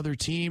to another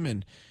team,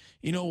 and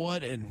you know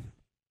what? And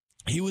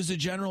he was a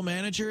general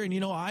manager,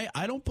 and,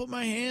 I don't put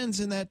my hands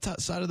in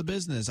that side of the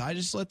business. I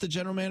just let the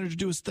general manager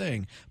do his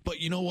thing. But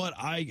you know what?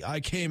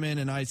 I came in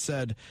and I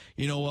said,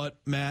 you know what,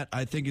 Matt,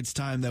 I think it's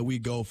time that we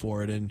go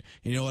for it. And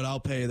you know what? I'll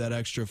pay that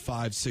extra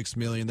 $5-6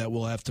 million that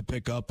we'll have to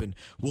pick up, and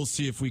we'll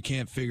see if we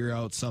can't figure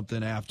out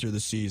something after the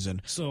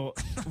season. So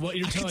what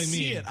you're telling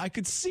me I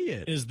could see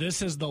it. Is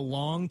this is the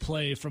long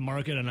play from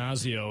Mark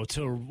Atanasio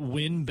to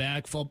win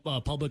back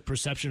public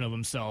perception of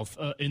himself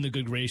in the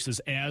good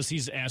graces as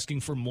he's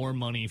asking for more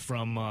money from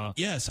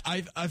yes,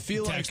 I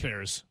feel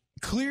taxpayers.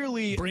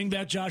 Clearly, bring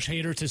back Josh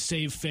Hader to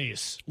save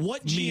face.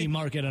 What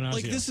Mark Atanasio?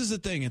 Like, this is the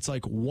thing. It's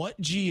like,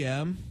 what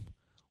GM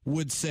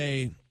would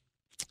say,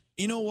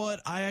 you know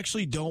what? I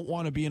actually don't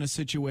want to be in a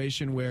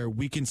situation where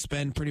we can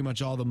spend pretty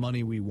much all the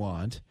money we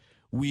want.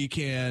 We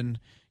can,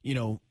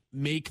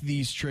 make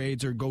these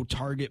trades or go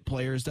target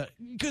players that,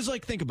 because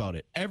think about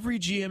it. Every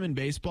GM in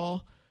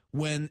baseball,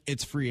 when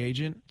it's free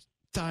agent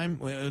time,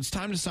 when it's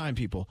time to sign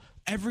people,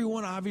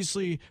 everyone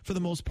obviously for the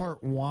most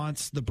part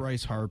wants the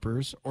Bryce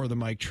Harpers or the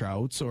Mike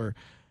Trouts, or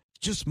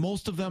just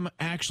most of them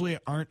actually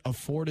aren't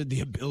afforded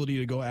the ability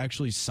to go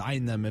actually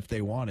sign them if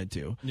they wanted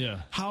to.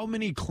 Yeah. How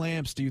many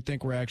clamps do you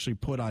think were actually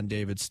put on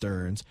David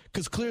Stearns?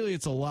 Because clearly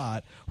it's a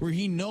lot, where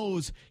he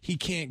knows he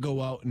can't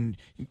go out and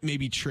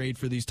maybe trade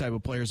for these type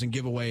of players and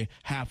give away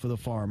half of the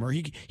farm, or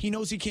he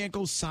knows he can't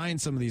go sign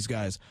some of these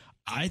guys.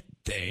 I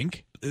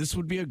think this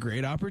would be a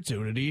great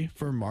opportunity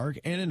for Mark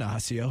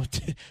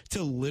Atanasio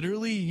to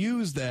literally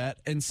use that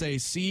and say,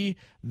 see,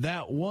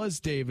 that was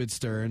David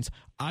Stearns.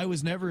 I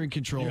was never in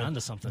control. You're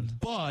onto something.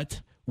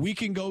 But we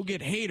can go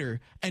get Hader,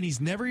 and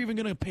he's never even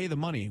going to pay the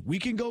money. We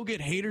can go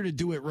get Hader to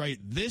do it right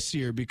this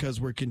year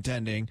because we're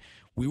contending.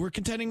 We were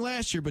contending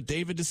last year, but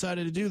David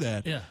decided to do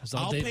that. Yeah,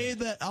 I'll pay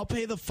the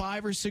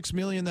 $5 or $6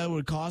 million that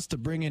would cost to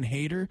bring in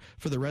Hader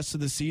for the rest of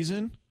the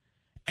season,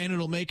 and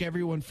it'll make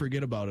everyone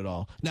forget about it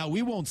all. Now,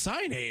 we won't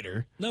sign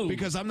Hader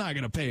because I'm not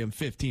going to pay him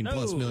 $15+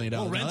 million.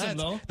 We'll rent him,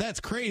 though. That's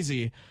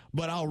crazy,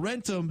 but I'll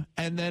rent him,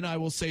 and then I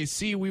will say,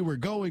 see, we were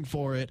going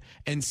for it,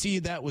 and see,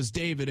 that was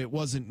David. It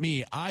wasn't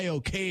me. I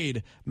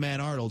okayed Matt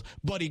Arnold,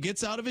 but he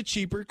gets out of it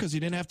cheaper because he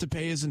didn't have to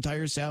pay his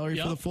entire salary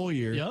for the full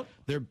year.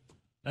 Yep.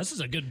 This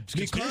is a good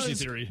conspiracy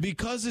theory.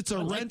 Because it's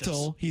a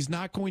rental, he's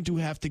not going to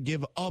have to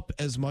give up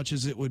as much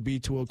as it would be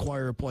to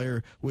acquire a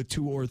player with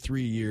 2 or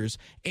 3 years.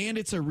 And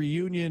it's a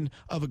reunion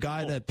of a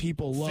guy that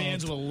people love.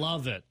 Fans will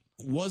love it.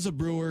 was a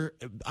brewer.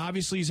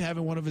 Obviously, he's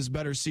having one of his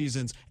better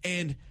seasons.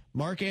 And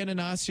Mark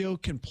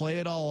Ananasio can play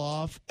it all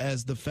off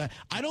as the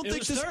I don't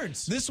think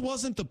this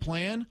wasn't the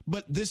plan,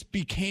 but this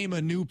became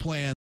a new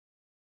plan.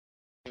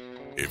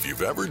 If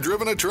you've ever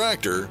driven a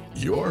tractor,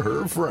 you're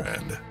her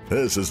friend.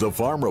 This is the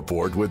Farm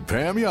Report with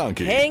Pam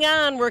Yonke. Hang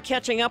on, we're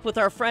catching up with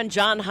our friend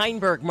John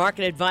Hineberg,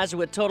 market advisor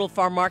with Total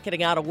Farm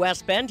Marketing out of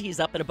West Bend. He's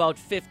up in about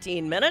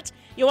 15 minutes.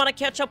 You want to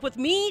catch up with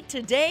me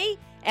today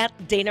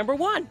at day number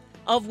 1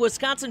 of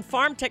Wisconsin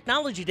Farm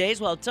Technology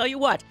Days? Well, I'll tell you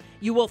what,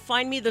 you will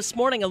find me this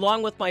morning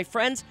along with my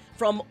friends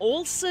from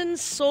Olson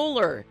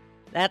Solar.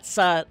 That's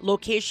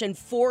location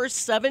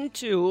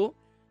 472,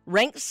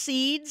 Rank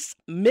Seeds,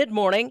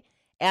 mid-morning,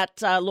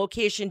 at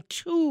location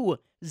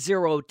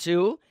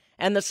 202.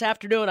 And this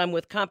afternoon, I'm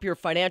with Compeer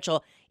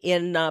Financial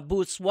in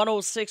booths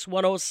 106,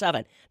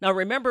 107. Now,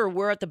 remember,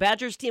 we're at the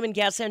Badger Steam and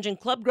Gas Engine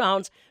Club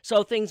grounds,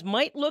 so things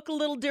might look a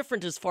little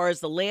different as far as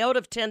the layout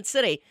of Tent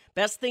City.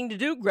 Best thing to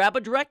do, grab a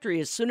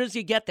directory as soon as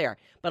you get there.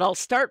 But I'll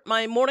start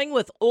my morning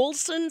with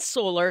Olson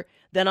Solar,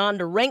 then on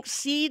to Rank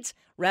Seeds,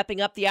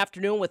 wrapping up the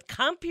afternoon with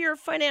Compeer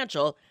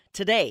Financial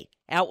today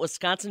at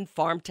Wisconsin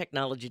Farm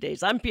Technology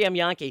Days. I'm Pam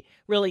Yonke.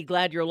 Really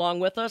glad you're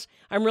along with us.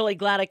 I'm really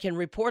glad I can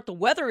report the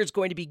weather is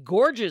going to be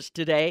gorgeous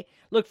today.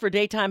 Look for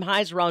daytime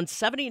highs around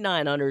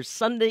 79 under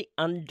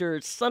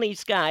sunny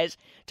skies.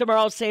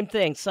 Tomorrow, same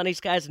thing, sunny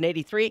skies and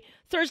 83.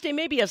 Thursday,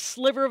 maybe a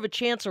sliver of a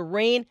chance of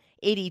rain,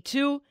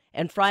 82.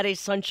 And Friday,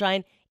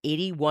 sunshine,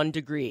 81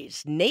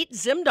 degrees. Nate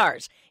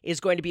Zimdars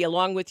is going to be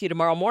along with you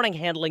tomorrow morning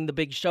handling the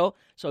big show.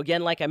 So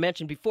again, like I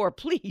mentioned before,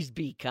 please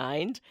be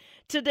kind.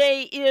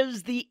 Today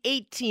is the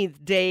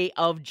 18th day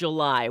of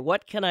July.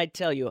 What can I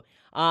tell you?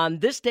 On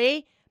this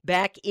day,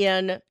 back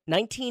in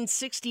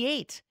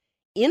 1968,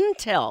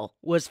 Intel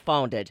was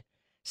founded.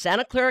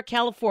 Santa Clara,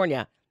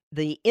 California.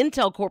 The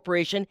Intel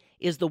Corporation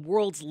is the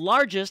world's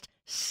largest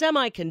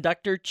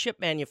semiconductor chip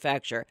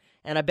manufacturer.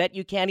 And I bet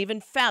you can't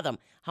even fathom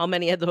how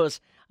many of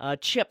those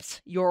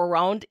chips you're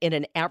around in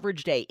an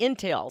average day.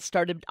 Intel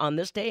started on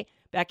this day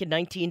back in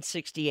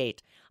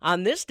 1968.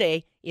 On this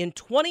day in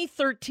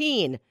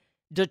 2013,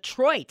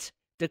 Detroit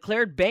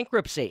declared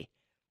bankruptcy.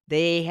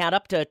 They had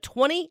up to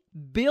 $20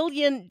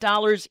 billion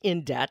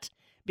in debt,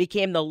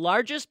 became the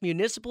largest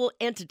municipal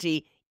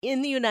entity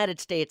in the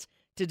United States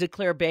to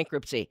declare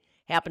bankruptcy.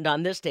 Happened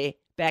on this day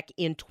back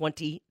in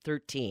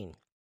 2013.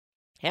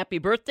 Happy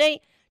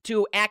birthday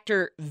to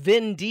actor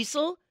Vin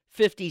Diesel,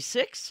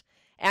 56.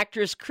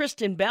 Actress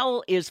Kristen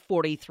Bell is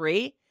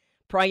 43.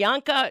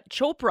 Priyanka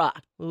Chopra,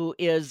 who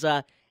is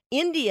an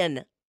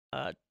Indian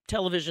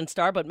television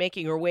star, but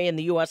making her way in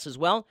the U.S. as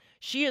well,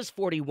 she is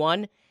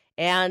 41.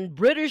 And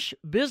British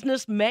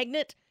business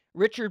magnate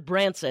Richard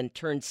Branson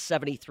turned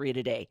 73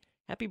 today.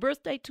 Happy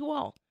birthday to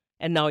all.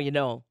 And now you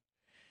know.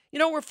 You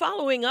know, we're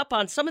following up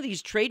on some of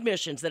these trade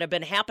missions that have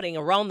been happening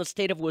around the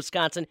state of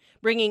Wisconsin,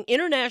 bringing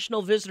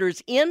international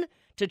visitors in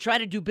to try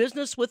to do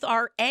business with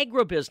our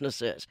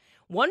agribusinesses.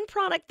 One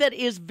product that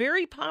is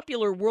very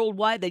popular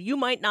worldwide that you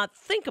might not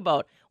think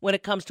about when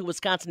it comes to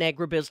Wisconsin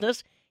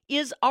agribusiness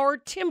is our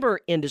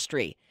timber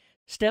industry.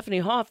 Stephanie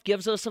Hoff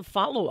gives us a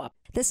follow-up.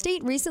 The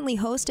state recently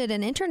hosted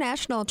an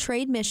international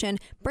trade mission,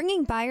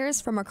 bringing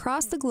buyers from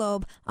across the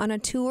globe on a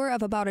tour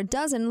of about a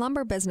dozen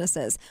lumber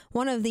businesses.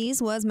 One of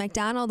these was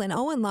McDonald &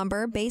 Owen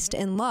Lumber, based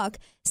in Luck.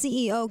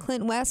 CEO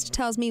Clint West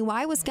tells me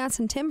why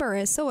Wisconsin timber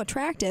is so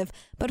attractive,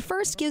 but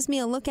first gives me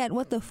a look at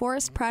what the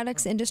forest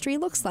products industry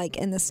looks like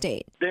in the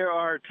state. There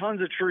are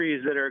tons of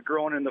trees that are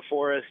growing in the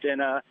forest,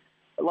 and a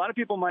lot of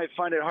people might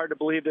find it hard to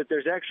believe that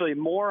there's actually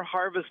more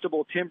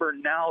harvestable timber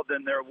now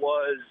than there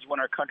was when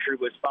our country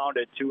was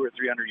founded 200 or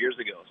 300 years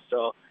ago.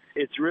 So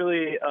it's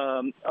really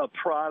a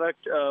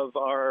product of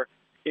our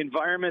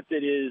environment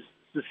that is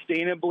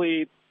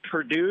sustainably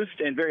produced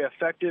and very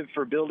effective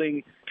for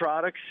building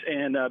products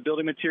and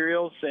building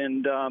materials.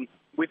 And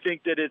we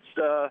think that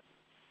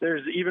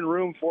there's even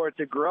room for it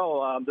to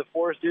grow. The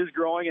forest is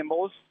growing, and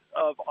most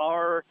of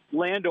our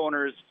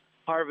landowners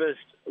harvest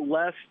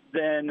less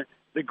than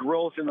the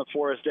growth in the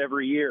forest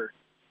every year.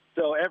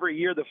 So every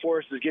year the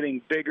forest is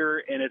getting bigger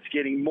and it's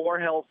getting more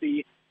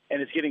healthy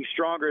and it's getting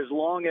stronger as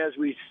long as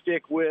we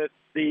stick with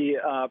the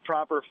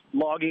proper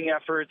logging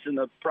efforts and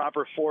the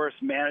proper forest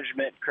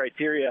management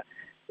criteria.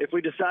 If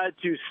we decide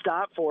to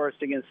stop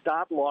foresting and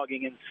stop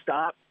logging and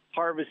stop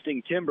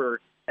harvesting timber,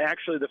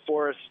 actually the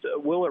forest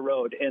will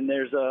erode, and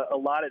there's a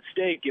lot at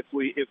stake if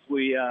we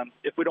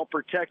don't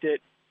protect it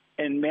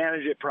and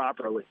manage it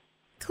properly.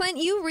 Clint,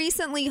 you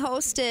recently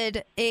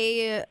hosted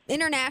a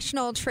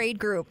international trade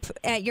group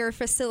at your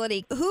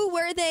facility. Who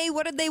were they?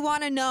 What did they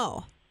want to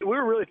know?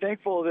 We're really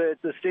thankful that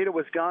the state of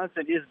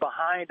Wisconsin is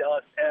behind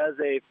us as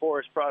a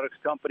forest products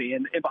company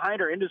and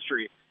behind our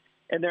industry.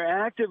 And they're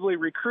actively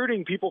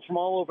recruiting people from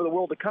all over the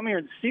world to come here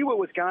and see what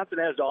Wisconsin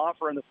has to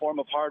offer in the form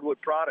of hardwood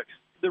products.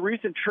 The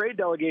recent trade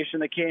delegation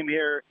that came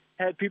here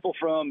had people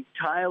from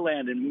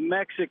Thailand and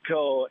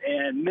Mexico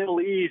and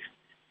Middle East.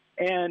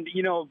 And,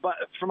 but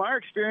from our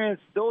experience,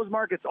 those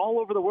markets all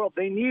over the world,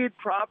 they need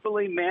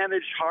properly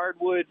managed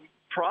hardwood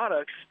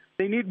products.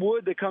 They need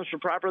wood that comes from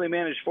properly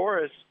managed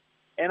forests.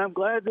 And I'm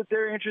glad that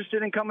they're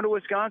interested in coming to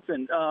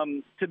Wisconsin.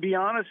 To be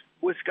honest,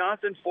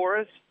 Wisconsin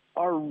forests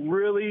are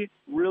really,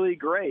 really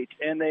great,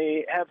 and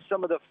they have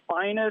some of the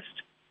finest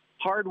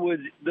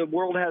hardwoods the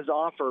world has to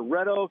offer.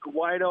 Red oak,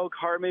 white oak,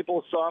 hard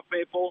maple, soft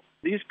maple.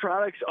 These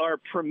products are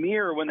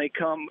premier when they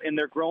come and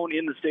they're grown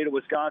in the state of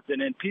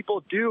Wisconsin. And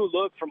people do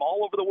look from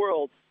all over the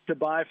world to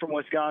buy from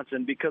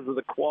Wisconsin because of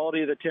the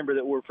quality of the timber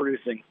that we're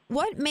producing.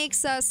 What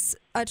makes us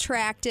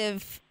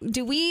attractive?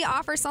 Do we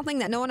offer something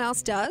that no one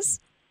else does?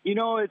 You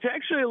know, it's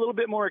actually a little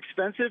bit more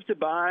expensive to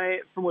buy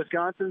from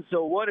Wisconsin.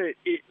 So what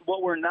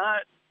we're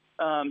not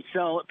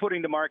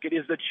putting to market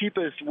is the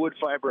cheapest wood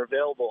fiber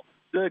available.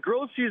 The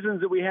growth seasons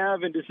that we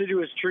have in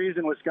deciduous trees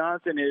in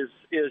Wisconsin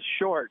is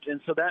short,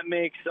 and so that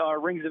makes our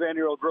rings of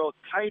annual growth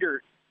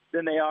tighter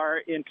than they are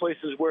in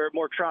places where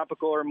more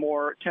tropical or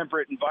more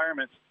temperate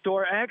environments.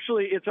 So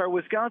it's our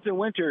Wisconsin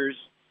winters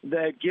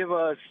that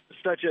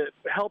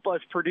help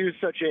us produce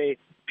such a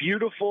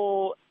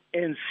beautiful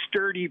and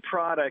sturdy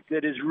product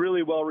that is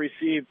really well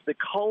received. The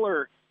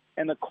color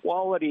and the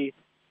quality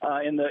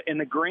and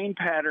the grain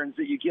patterns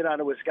that you get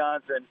out of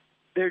Wisconsin,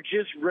 they're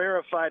just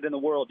rarefied in the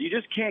world. You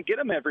just can't get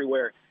them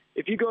everywhere.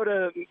 If you go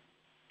to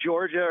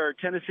Georgia or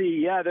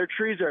Tennessee, yeah, their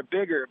trees are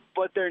bigger,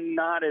 but they're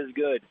not as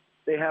good.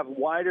 They have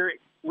wider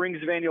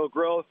rings of annual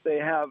growth. They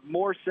have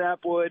more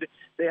sapwood.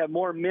 They have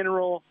more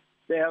mineral.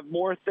 They have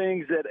more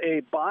things that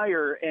a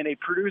buyer and a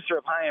producer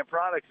of high-end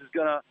products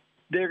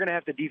they're going to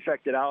have to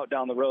defect it out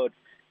down the road.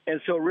 And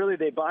so really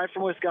they buy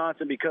from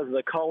Wisconsin because of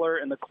the color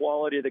and the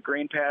quality of the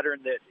grain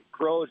pattern that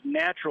grows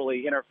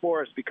naturally in our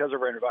forest because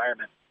of our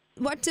environment.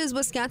 What does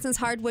Wisconsin's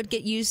hardwood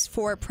get used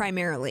for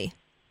primarily?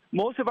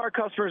 Most of our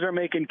customers are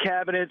making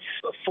cabinets,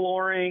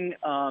 flooring,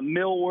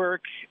 millwork,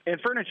 and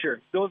furniture.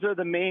 Those are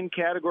the main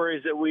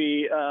categories that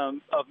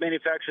of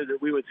manufacturers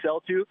that we would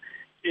sell to.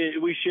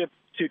 We ship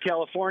to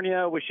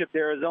California, we ship to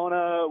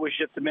Arizona, we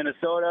ship to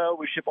Minnesota,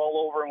 we ship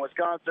all over in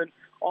Wisconsin,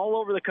 all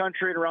over the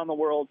country and around the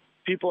world.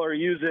 People are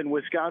using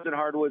Wisconsin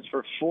hardwoods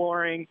for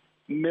flooring,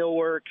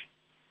 millwork,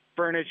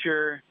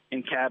 furniture,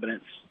 and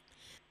cabinets.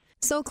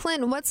 So,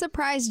 Clint, what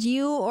surprised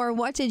you or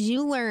what did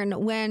you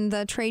learn when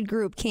the trade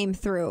group came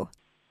through?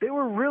 They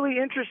were really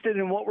interested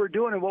in what we're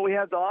doing and what we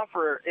have to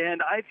offer,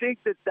 and I think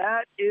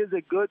that is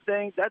a good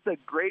thing. That's a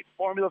great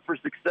formula for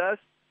success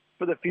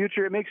for the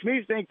future. It makes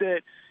me think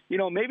that,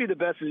 maybe the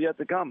best is yet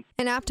to come.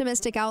 An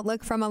optimistic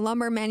outlook from a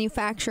lumber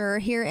manufacturer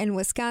here in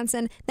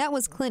Wisconsin. That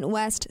was Clint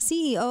West,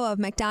 CEO of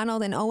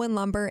McDonald & Owen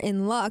Lumber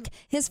in Luck.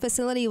 His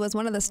facility was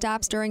one of the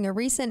stops during a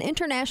recent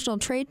international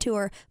trade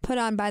tour put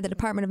on by the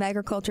Department of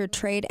Agriculture,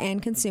 Trade,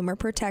 and Consumer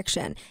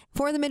Protection.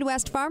 For the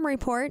Midwest Farm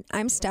Report,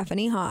 I'm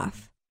Stephanie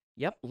Hoff.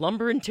 Yep,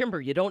 lumber and timber.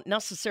 You don't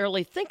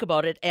necessarily think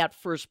about it at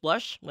first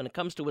blush when it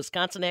comes to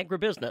Wisconsin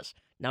agribusiness.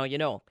 Now you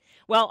know.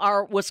 Well,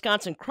 our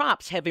Wisconsin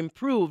crops have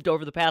improved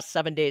over the past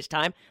 7 days'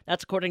 time.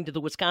 That's according to the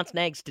Wisconsin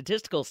Ag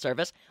Statistical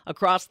Service.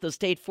 Across the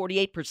state,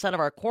 48% of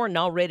our corn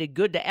now rated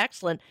good to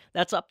excellent.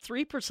 That's up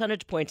 3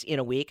 percentage points in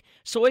a week.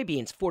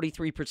 Soybeans,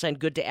 43%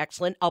 good to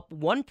excellent, up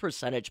 1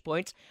 percentage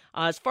points.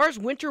 As far as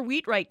winter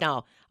wheat right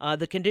now,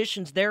 the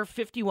conditions there,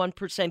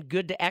 51%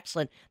 good to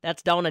excellent.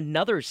 That's down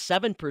another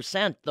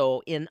 7%,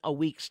 though, in a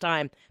week's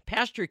time.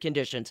 Pasture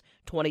conditions,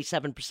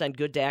 27%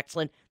 good to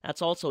excellent.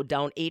 That's also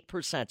down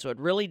 8%. So it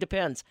really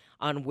depends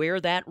on where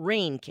that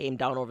rain came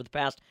down over the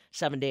past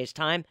 7 days'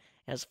 time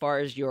as far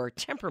as your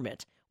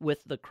temperament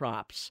with the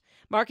crops.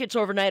 Markets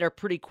overnight are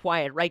pretty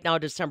quiet. Right now,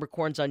 December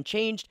corn's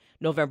unchanged.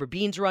 November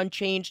beans are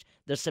unchanged.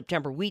 The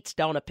September wheat's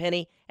down a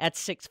penny at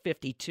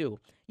 $6.52.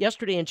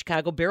 Yesterday in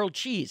Chicago, barrel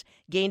cheese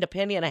gained a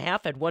penny and a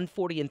half at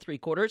 $1.40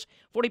 3/4.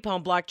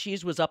 40-pound block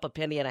cheese was up a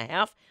penny and a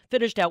half,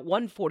 finished at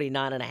 $1.49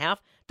 1/2.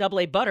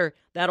 Double A butter,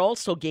 that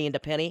also gained a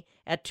penny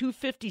at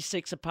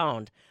 $2.56 a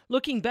pound.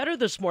 Looking better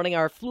this morning,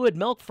 our fluid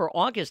milk for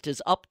August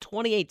is up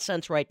 28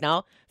 cents right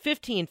now,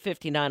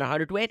 $15.59 a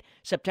hundredweight.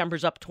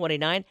 September's up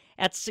 29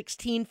 at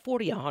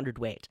 $16.40 a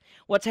hundredweight.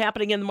 What's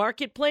happening in the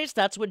marketplace?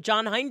 That's what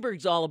John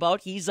Hineberg's all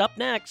about. He's up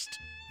next.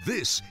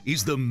 This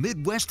is the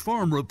Midwest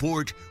Farm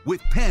Report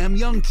with Pam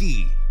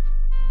Youngkey.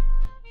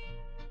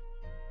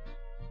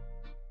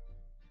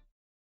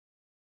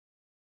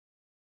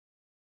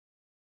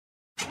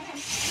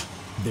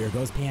 There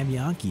goes Pam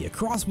Youngkey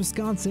across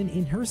Wisconsin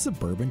in her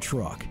suburban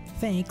truck.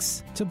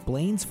 Thanks to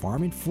Blaine's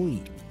Farm and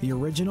Fleet, the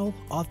original,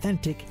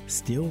 authentic,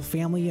 still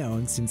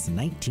family-owned since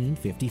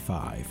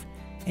 1955.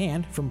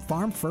 And from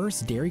Farm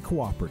First Dairy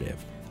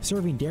Cooperative,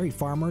 serving dairy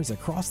farmers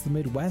across the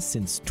Midwest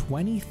since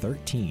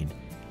 2013.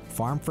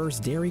 Farm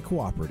First Dairy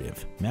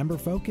Cooperative,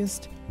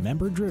 member-focused,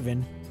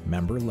 member-driven,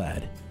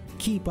 member-led.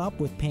 Keep up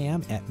with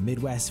Pam at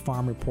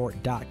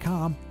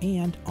MidwestFarmReport.com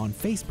and on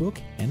Facebook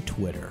and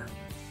Twitter.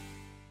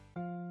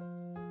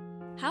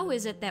 How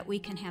is it that we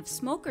can have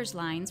smokers'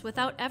 lines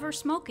without ever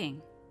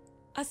smoking?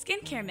 A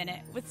skincare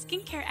minute with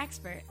skincare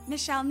expert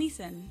Michelle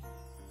Neeson.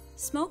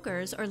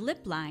 Smokers or lip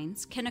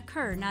lines can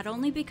occur not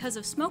only because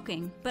of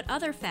smoking, but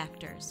other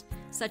factors,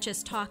 such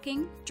as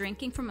talking,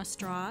 drinking from a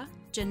straw,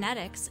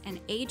 genetics,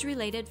 and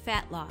age-related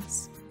fat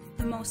loss.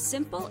 The most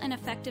simple and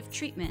effective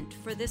treatment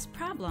for this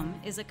problem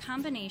is a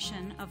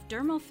combination of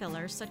dermal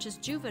fillers such as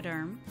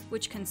Juvederm,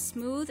 which can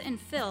smooth and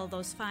fill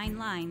those fine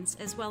lines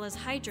as well as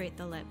hydrate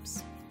the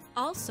lips.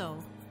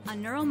 Also, a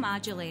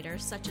neuromodulator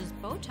such as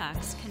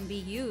Botox can be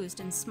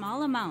used in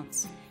small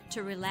amounts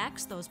to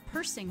relax those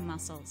pursing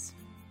muscles.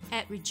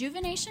 At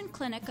Rejuvenation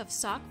Clinic of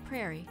Sauk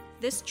Prairie,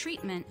 this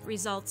treatment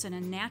results in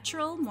a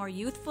natural, more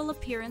youthful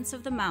appearance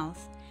of the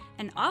mouth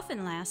and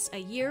often lasts a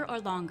year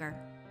or longer.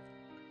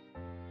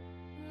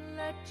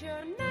 Let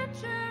your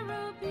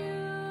natural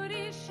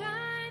beauty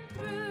shine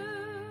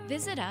through.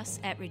 Visit us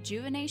at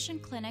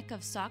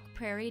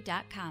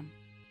rejuvenationclinicofsaukprairie.com.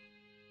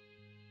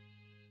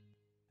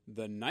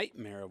 The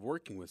nightmare of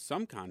working with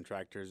some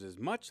contractors is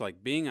much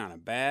like being on a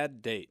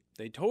bad date.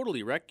 They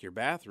totally wreck your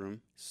bathroom,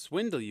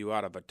 swindle you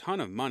out of a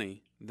ton of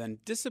money, then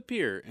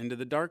disappear into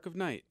the dark of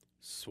night.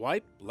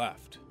 Swipe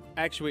left.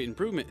 Actuate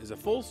Improvement is a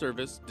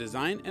full-service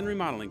design and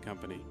remodeling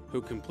company who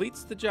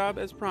completes the job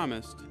as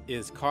promised,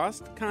 is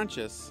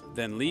cost-conscious,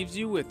 then leaves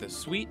you with a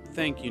sweet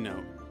thank you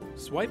note.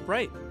 Swipe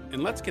right,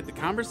 and let's get the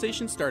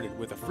conversation started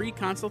with a free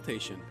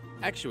consultation.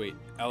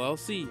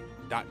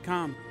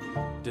 ActuateLLC.com.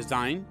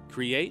 Design,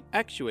 create,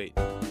 actuate.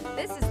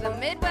 This is the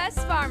Midwest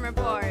Farm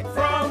Report.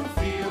 From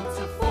field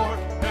to fork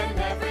and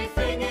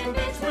everything in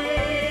between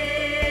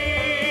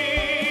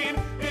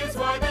is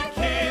why the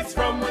kids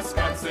from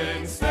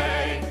Wisconsin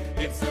say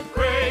it's a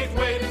great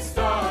way to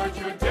start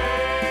your day.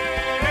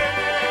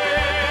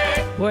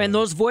 Boy, and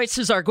those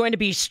voices are going to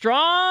be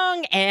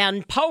strong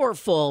and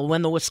powerful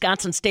when the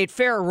Wisconsin State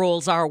Fair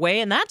rolls our way,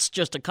 and that's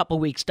just a couple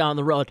weeks down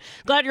the road.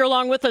 Glad you're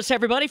along with us,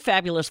 everybody.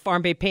 Fabulous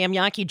Farm Bay Pam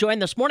Yankee,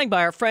 joined this morning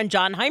by our friend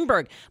John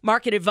Hineberg,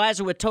 market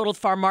advisor with Total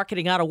Farm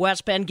Marketing out of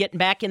West Bend, getting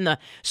back in the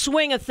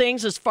swing of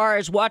things as far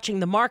as watching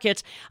the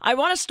markets. I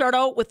want to start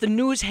out with the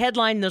news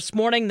headline this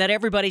morning that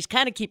everybody's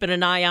kind of keeping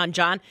an eye on,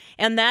 John,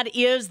 and that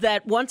is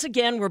that once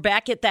again we're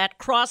back at that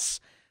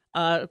crosshair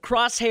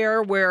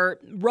where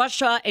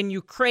Russia and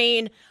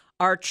Ukraine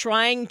are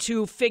trying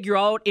to figure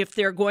out if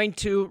they're going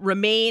to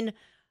remain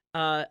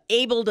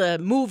able to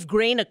move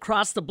grain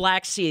across the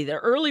Black Sea. The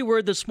early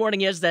word this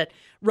morning is that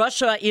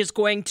Russia is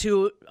going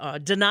to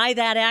deny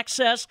that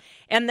access,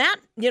 and that,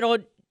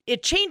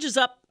 it changes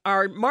up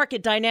our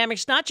market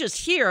dynamics, not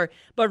just here,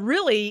 but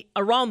really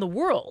around the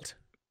world.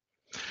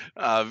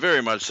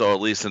 Very much so,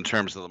 at least in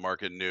terms of the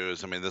market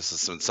news. I mean, this is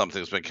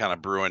something that's been kind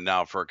of brewing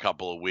now for a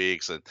couple of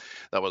weeks, and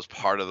that was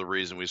part of the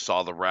reason we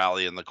saw the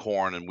rally in the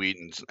corn and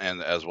wheat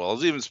and as well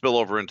as even spill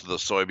over into the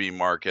soybean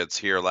markets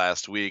here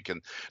last week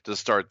and to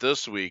start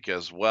this week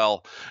as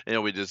well.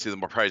 We did see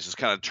the prices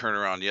kind of turn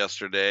around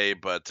yesterday,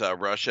 but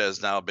Russia has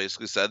now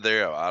basically said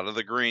they're out of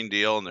the grain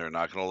deal and they're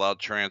not going to allow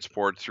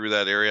transport through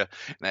that area.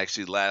 And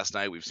actually last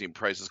night we've seen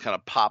prices kind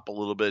of pop a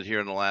little bit here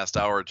in the last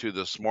hour or two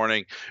this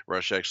morning.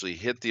 Russia actually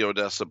hit the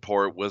Odessa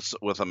port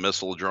with a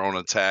missile drone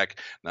attack.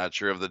 Not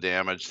sure of the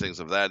damage, things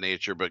of that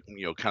nature, but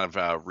kind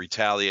of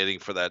retaliating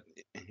for that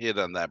hit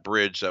on that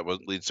bridge that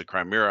leads to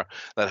Crimea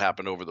that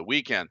happened over the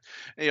weekend.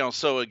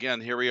 So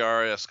again, here we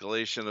are,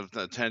 escalation of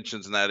the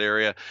tensions in that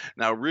area.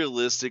 Now,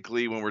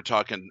 realistically, when we're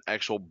talking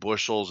actual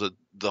bushels,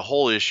 the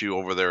whole issue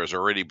over there has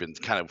already been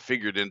kind of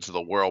figured into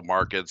the world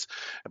markets,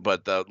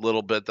 but the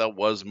little bit that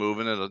was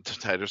moving in a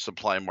tighter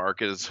supply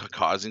market is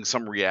causing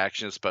some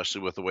reaction,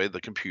 especially with the way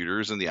the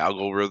computers and the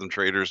algorithm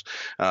traders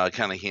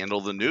kind of handle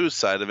the news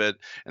side of it.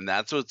 And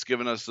that's what's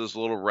given us this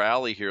little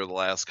rally here the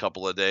last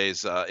couple of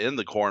days in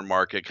the corn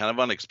market, kind of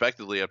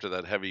unexpectedly after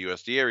that heavy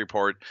USDA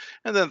report,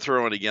 and then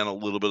throw in again a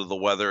little bit of the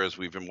weather as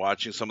we've been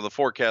watching some of the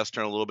forecasts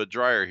turn a little bit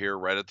drier here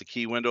right at the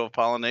key window of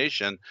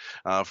pollination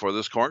for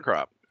this corn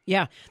crop.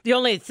 Yeah, the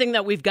only thing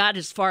that we've got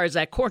as far as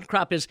that corn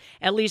crop is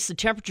at least the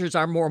temperatures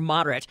are more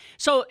moderate.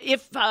 So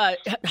if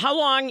how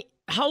long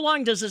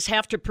does this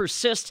have to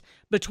persist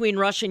between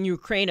Russia and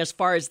Ukraine as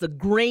far as the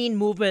grain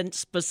movement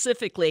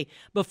specifically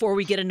before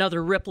we get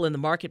another ripple in the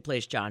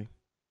marketplace, John?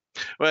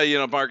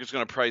 Well, market's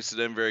going to price it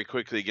in very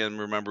quickly. Again,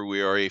 remember,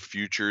 we are a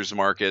futures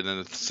market,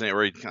 and it's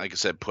already, like I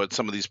said, put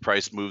some of these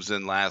price moves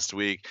in last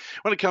week.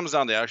 When it comes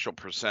down to actual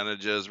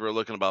percentages, we're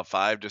looking about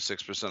 5 to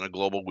 6% of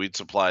global wheat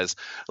supplies,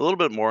 a little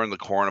bit more in the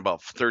corn,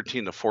 about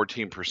 13 to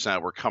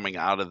 14%. We're coming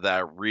out of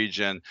that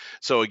region.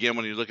 So again,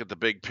 when you look at the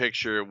big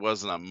picture, it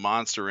wasn't a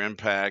monster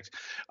impact.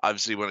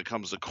 Obviously, when it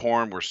comes to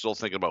corn, we're still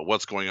thinking about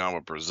what's going on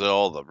with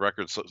Brazil, the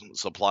record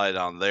supply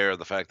down there,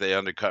 the fact they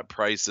undercut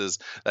prices.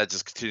 That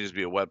just continues to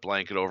be a wet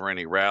blanket over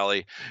any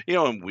rally.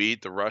 In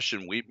wheat, the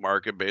Russian wheat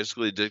market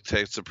basically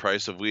dictates the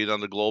price of wheat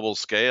on the global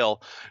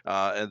scale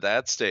at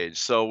that stage.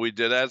 So we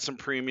did add some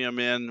premium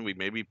in. We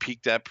maybe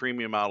peaked that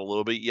premium out a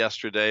little bit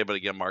yesterday, but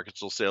again, markets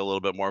will stay a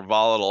little bit more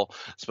volatile,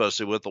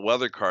 especially with the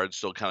weather cards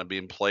still kind of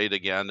being played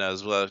again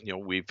as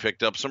we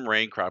picked up some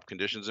rain, crop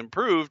conditions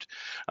improved,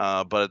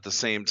 but at the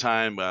same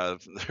time,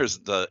 there's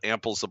the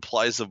ample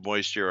supplies of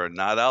moisture are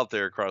not out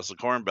there across the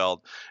Corn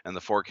Belt, and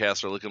the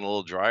forecasts are looking a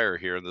little drier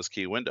here in this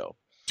key window.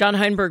 John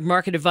Hineberg,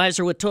 market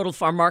advisor with Total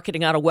Farm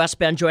Marketing out of West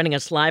Bend, joining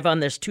us live on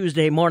this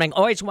Tuesday morning.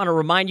 Always want to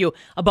remind you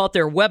about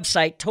their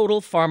website,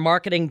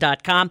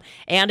 totalfarmmarketing.com.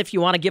 And if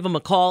you want to give them a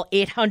call,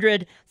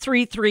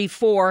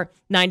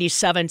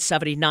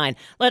 800-334-9779.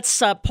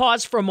 Let's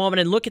pause for a moment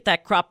and look at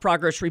that crop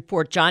progress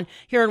report, John.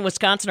 Here in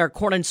Wisconsin, our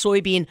corn and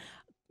soybean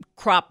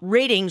crop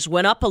ratings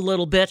went up a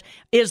little bit.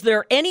 Is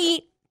there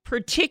any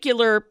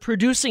particular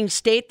producing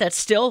state that's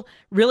still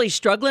really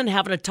struggling,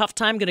 having a tough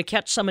time, going to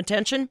catch some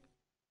attention?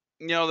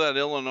 That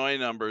Illinois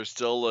number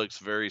still looks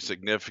very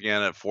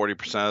significant at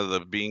 40% of the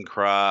bean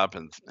crop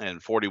and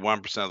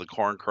 41% of the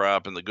corn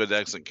crop in the good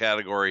excellent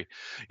category.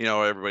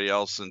 Everybody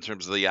else in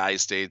terms of the I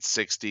states,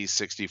 60,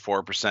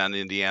 64%,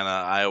 Indiana,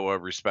 Iowa,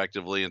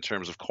 respectively, in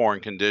terms of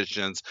corn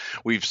conditions.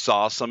 We've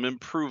saw some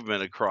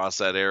improvement across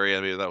that area.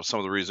 I mean, that was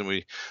some of the reason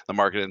the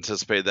market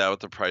anticipated that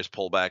with the price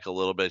pullback a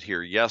little bit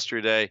here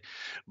yesterday.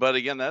 But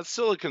again, that's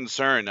still a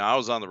concern. Now, I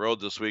was on the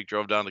road this week,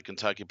 drove down to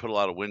Kentucky, put a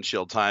lot of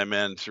windshield time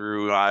in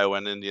through Iowa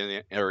and Indiana,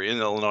 or in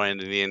Illinois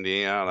and in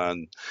Indiana,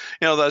 and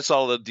that's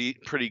all the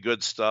pretty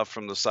good stuff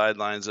from the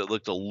sidelines. It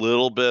looked a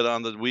little bit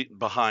on the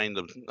behind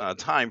the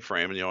time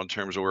frame, in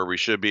terms of where we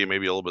should be,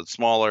 maybe a little bit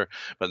smaller,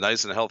 but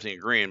nice and healthy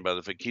and green. But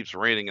if it keeps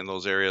raining in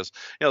those areas,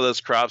 this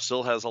crop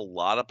still has a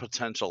lot of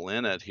potential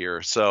in it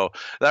here. So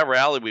that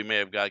rally we may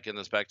have got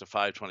getting us back to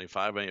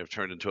 525 may have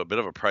turned into a bit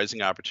of a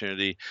pricing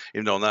opportunity,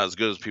 even though not as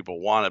good as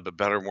people wanted, but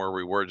better than where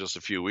we were just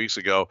a few weeks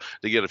ago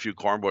to get a few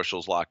corn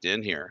bushels locked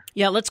in here.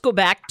 Yeah, let's go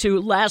back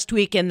to last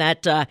week in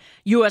that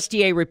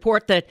USDA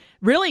report that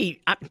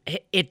really,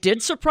 it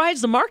did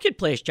surprise the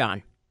marketplace,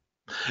 John.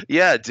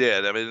 Yeah, it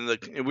did. I mean,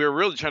 we were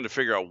really trying to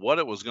figure out what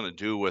it was going to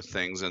do with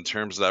things in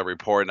terms of that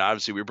report. And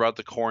obviously, we brought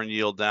the corn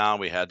yield down.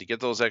 We had to get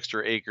those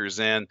extra acres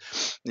in.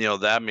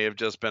 That may have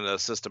just been a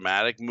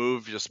systematic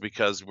move just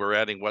because we're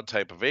adding what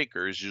type of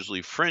acres,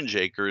 usually fringe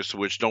acres,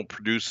 which don't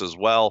produce as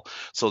well.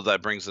 So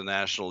that brings the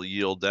national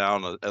yield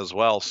down as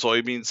well.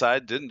 Soybean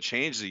side didn't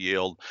change the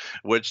yield,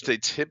 which they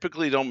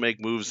typically don't make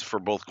moves for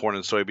both corn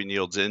and soybean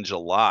yields in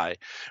July.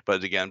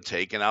 But again,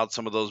 taking out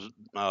some of those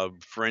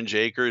fringe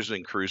acres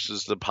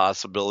increases the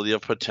possibility of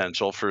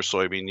potential for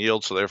soybean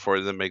yield, so therefore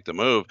they didn't make the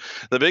move.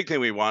 The big thing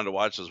we wanted to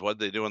watch is what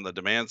they do on the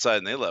demand side,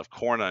 and they left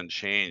corn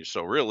unchanged.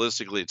 So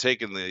realistically,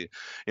 taking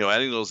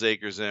adding those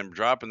acres in,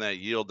 dropping that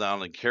yield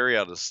down, and carry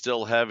out is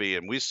still heavy,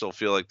 and we still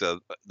feel like the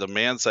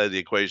demand side of the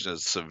equation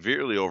is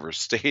severely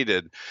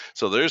overstated.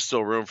 So there's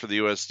still room for the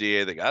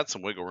USDA. They got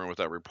some wiggle room with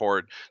that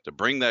report to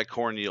bring that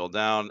corn yield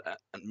down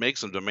and make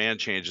some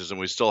demand changes, and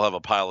we still have a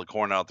pile of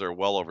corn out there,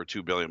 well over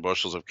 2 billion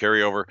bushels of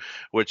carryover,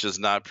 which is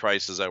not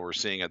prices that we're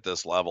seeing at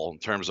this level in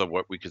terms of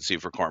what we could see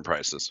for corn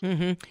prices.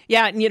 Mm-hmm.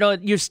 Yeah, and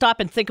you stop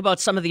and think about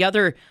some of the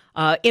other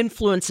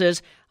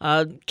influences.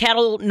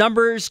 Cattle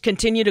numbers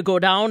continue to go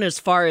down as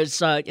far as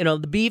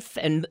the beef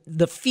and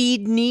the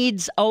feed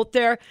needs out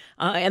there,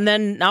 and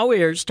then now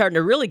we're starting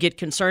to really get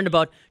concerned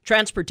about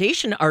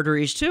transportation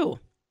arteries too.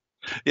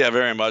 Yeah,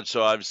 very much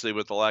so. Obviously,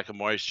 with the lack of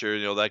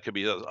moisture, that could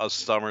be a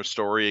summer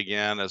story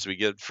again as we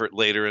get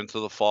later into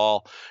the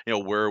fall.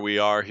 Where we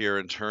are here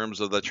in terms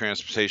of the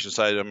transportation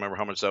side. I remember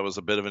how much that was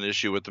a bit of an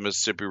issue with the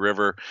Mississippi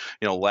River,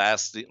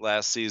 last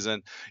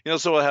season.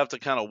 So we'll have to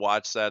kind of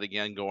watch that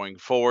again going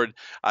forward.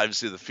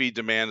 Obviously, the feed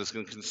demand is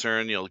going to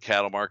concern. The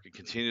cattle market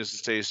continues to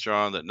stay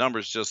strong. The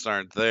numbers just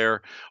aren't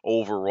there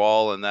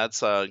overall, and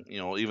that's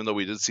even though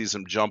we did see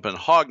some jump in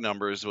hog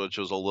numbers, which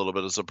was a little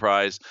bit of a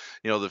surprise.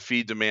 The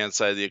feed demand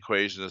side of the equation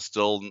is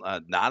still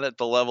not at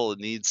the level it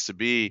needs to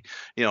be,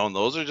 and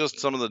those are just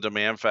some of the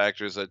demand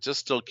factors that just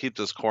still keep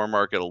this corn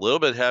market a little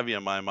bit heavy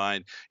in my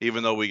mind,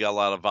 even though we got a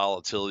lot of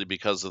volatility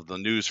because of the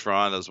news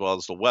front as well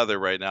as the weather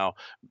right now.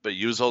 But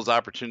use those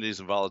opportunities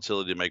and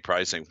volatility to make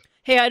pricing.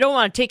 Hey, I don't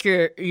want to take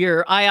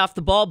your eye off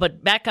the ball,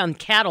 but back on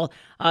cattle,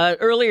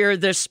 earlier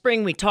this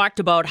spring we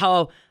talked about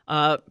how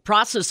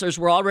processors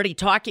were already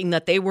talking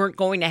that they weren't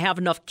going to have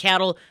enough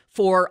cattle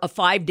for a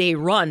 5-day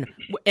run.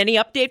 Any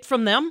update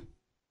from them?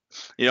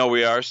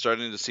 We are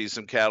starting to see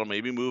some cattle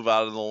maybe move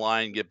out of the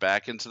line, get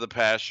back into the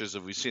pastures.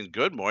 If we've seen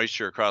good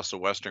moisture across the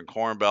Western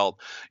Corn Belt,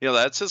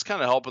 that's just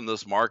kind of helping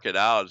this market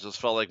out. It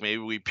just felt like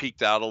maybe we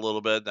peaked out a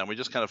little bit, then we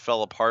just kind of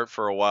fell apart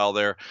for a while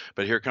there.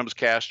 But here comes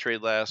cash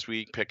trade last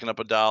week, picking up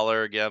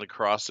 $1 again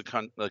across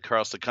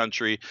the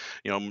country,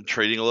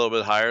 trading a little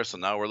bit higher. So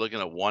now we're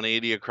looking at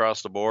 180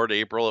 across the board,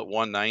 April at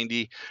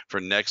 190 for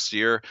next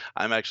year.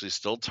 I'm actually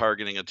still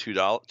targeting a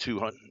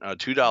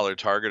 $2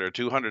 target or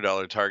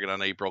 $200 target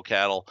on April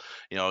cattle.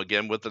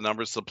 Again, with the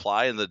numbers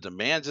supply and the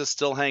demand is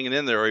still hanging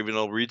in there, even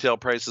though retail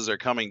prices are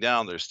coming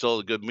down, there's still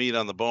a good meat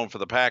on the bone for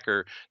the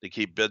packer to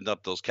keep bidding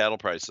up those cattle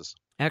prices.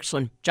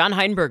 Excellent. John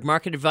Hineberg,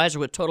 market advisor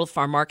with Total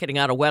Farm Marketing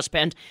out of West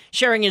Bend,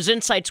 sharing his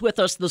insights with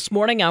us this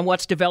morning on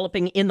what's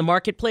developing in the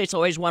marketplace.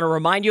 Always want to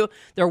remind you,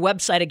 their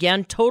website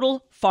again,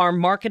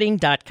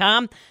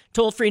 totalfarmmarketing.com.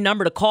 Toll-free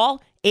number to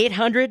call,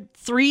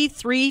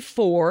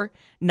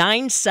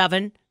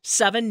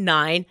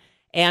 800-334-9779.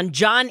 And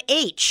John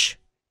H.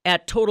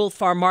 at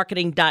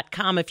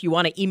totalfarmmarketing.com if you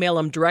want to email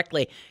them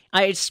directly.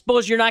 I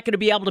suppose you're not going to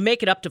be able to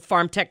make it up to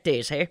Farm Tech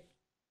Days, hey?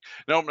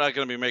 No, I'm not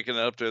going to be making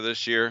it up there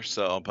this year.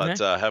 So,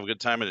 but Okay. have a good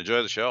time and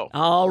enjoy the show.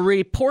 I'll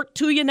report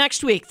to you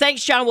next week.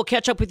 Thanks, John. We'll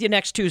catch up with you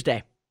next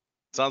Tuesday.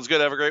 Sounds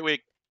good. Have a great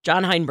week.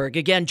 John Hineberg,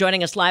 again,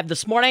 joining us live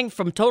this morning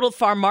from Total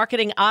Farm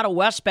Marketing out of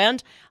West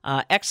Bend.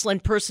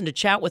 Excellent person to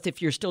chat with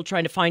if you're still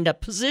trying to find a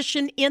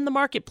position in the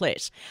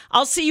marketplace.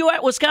 I'll see you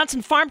at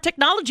Wisconsin Farm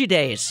Technology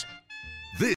Days.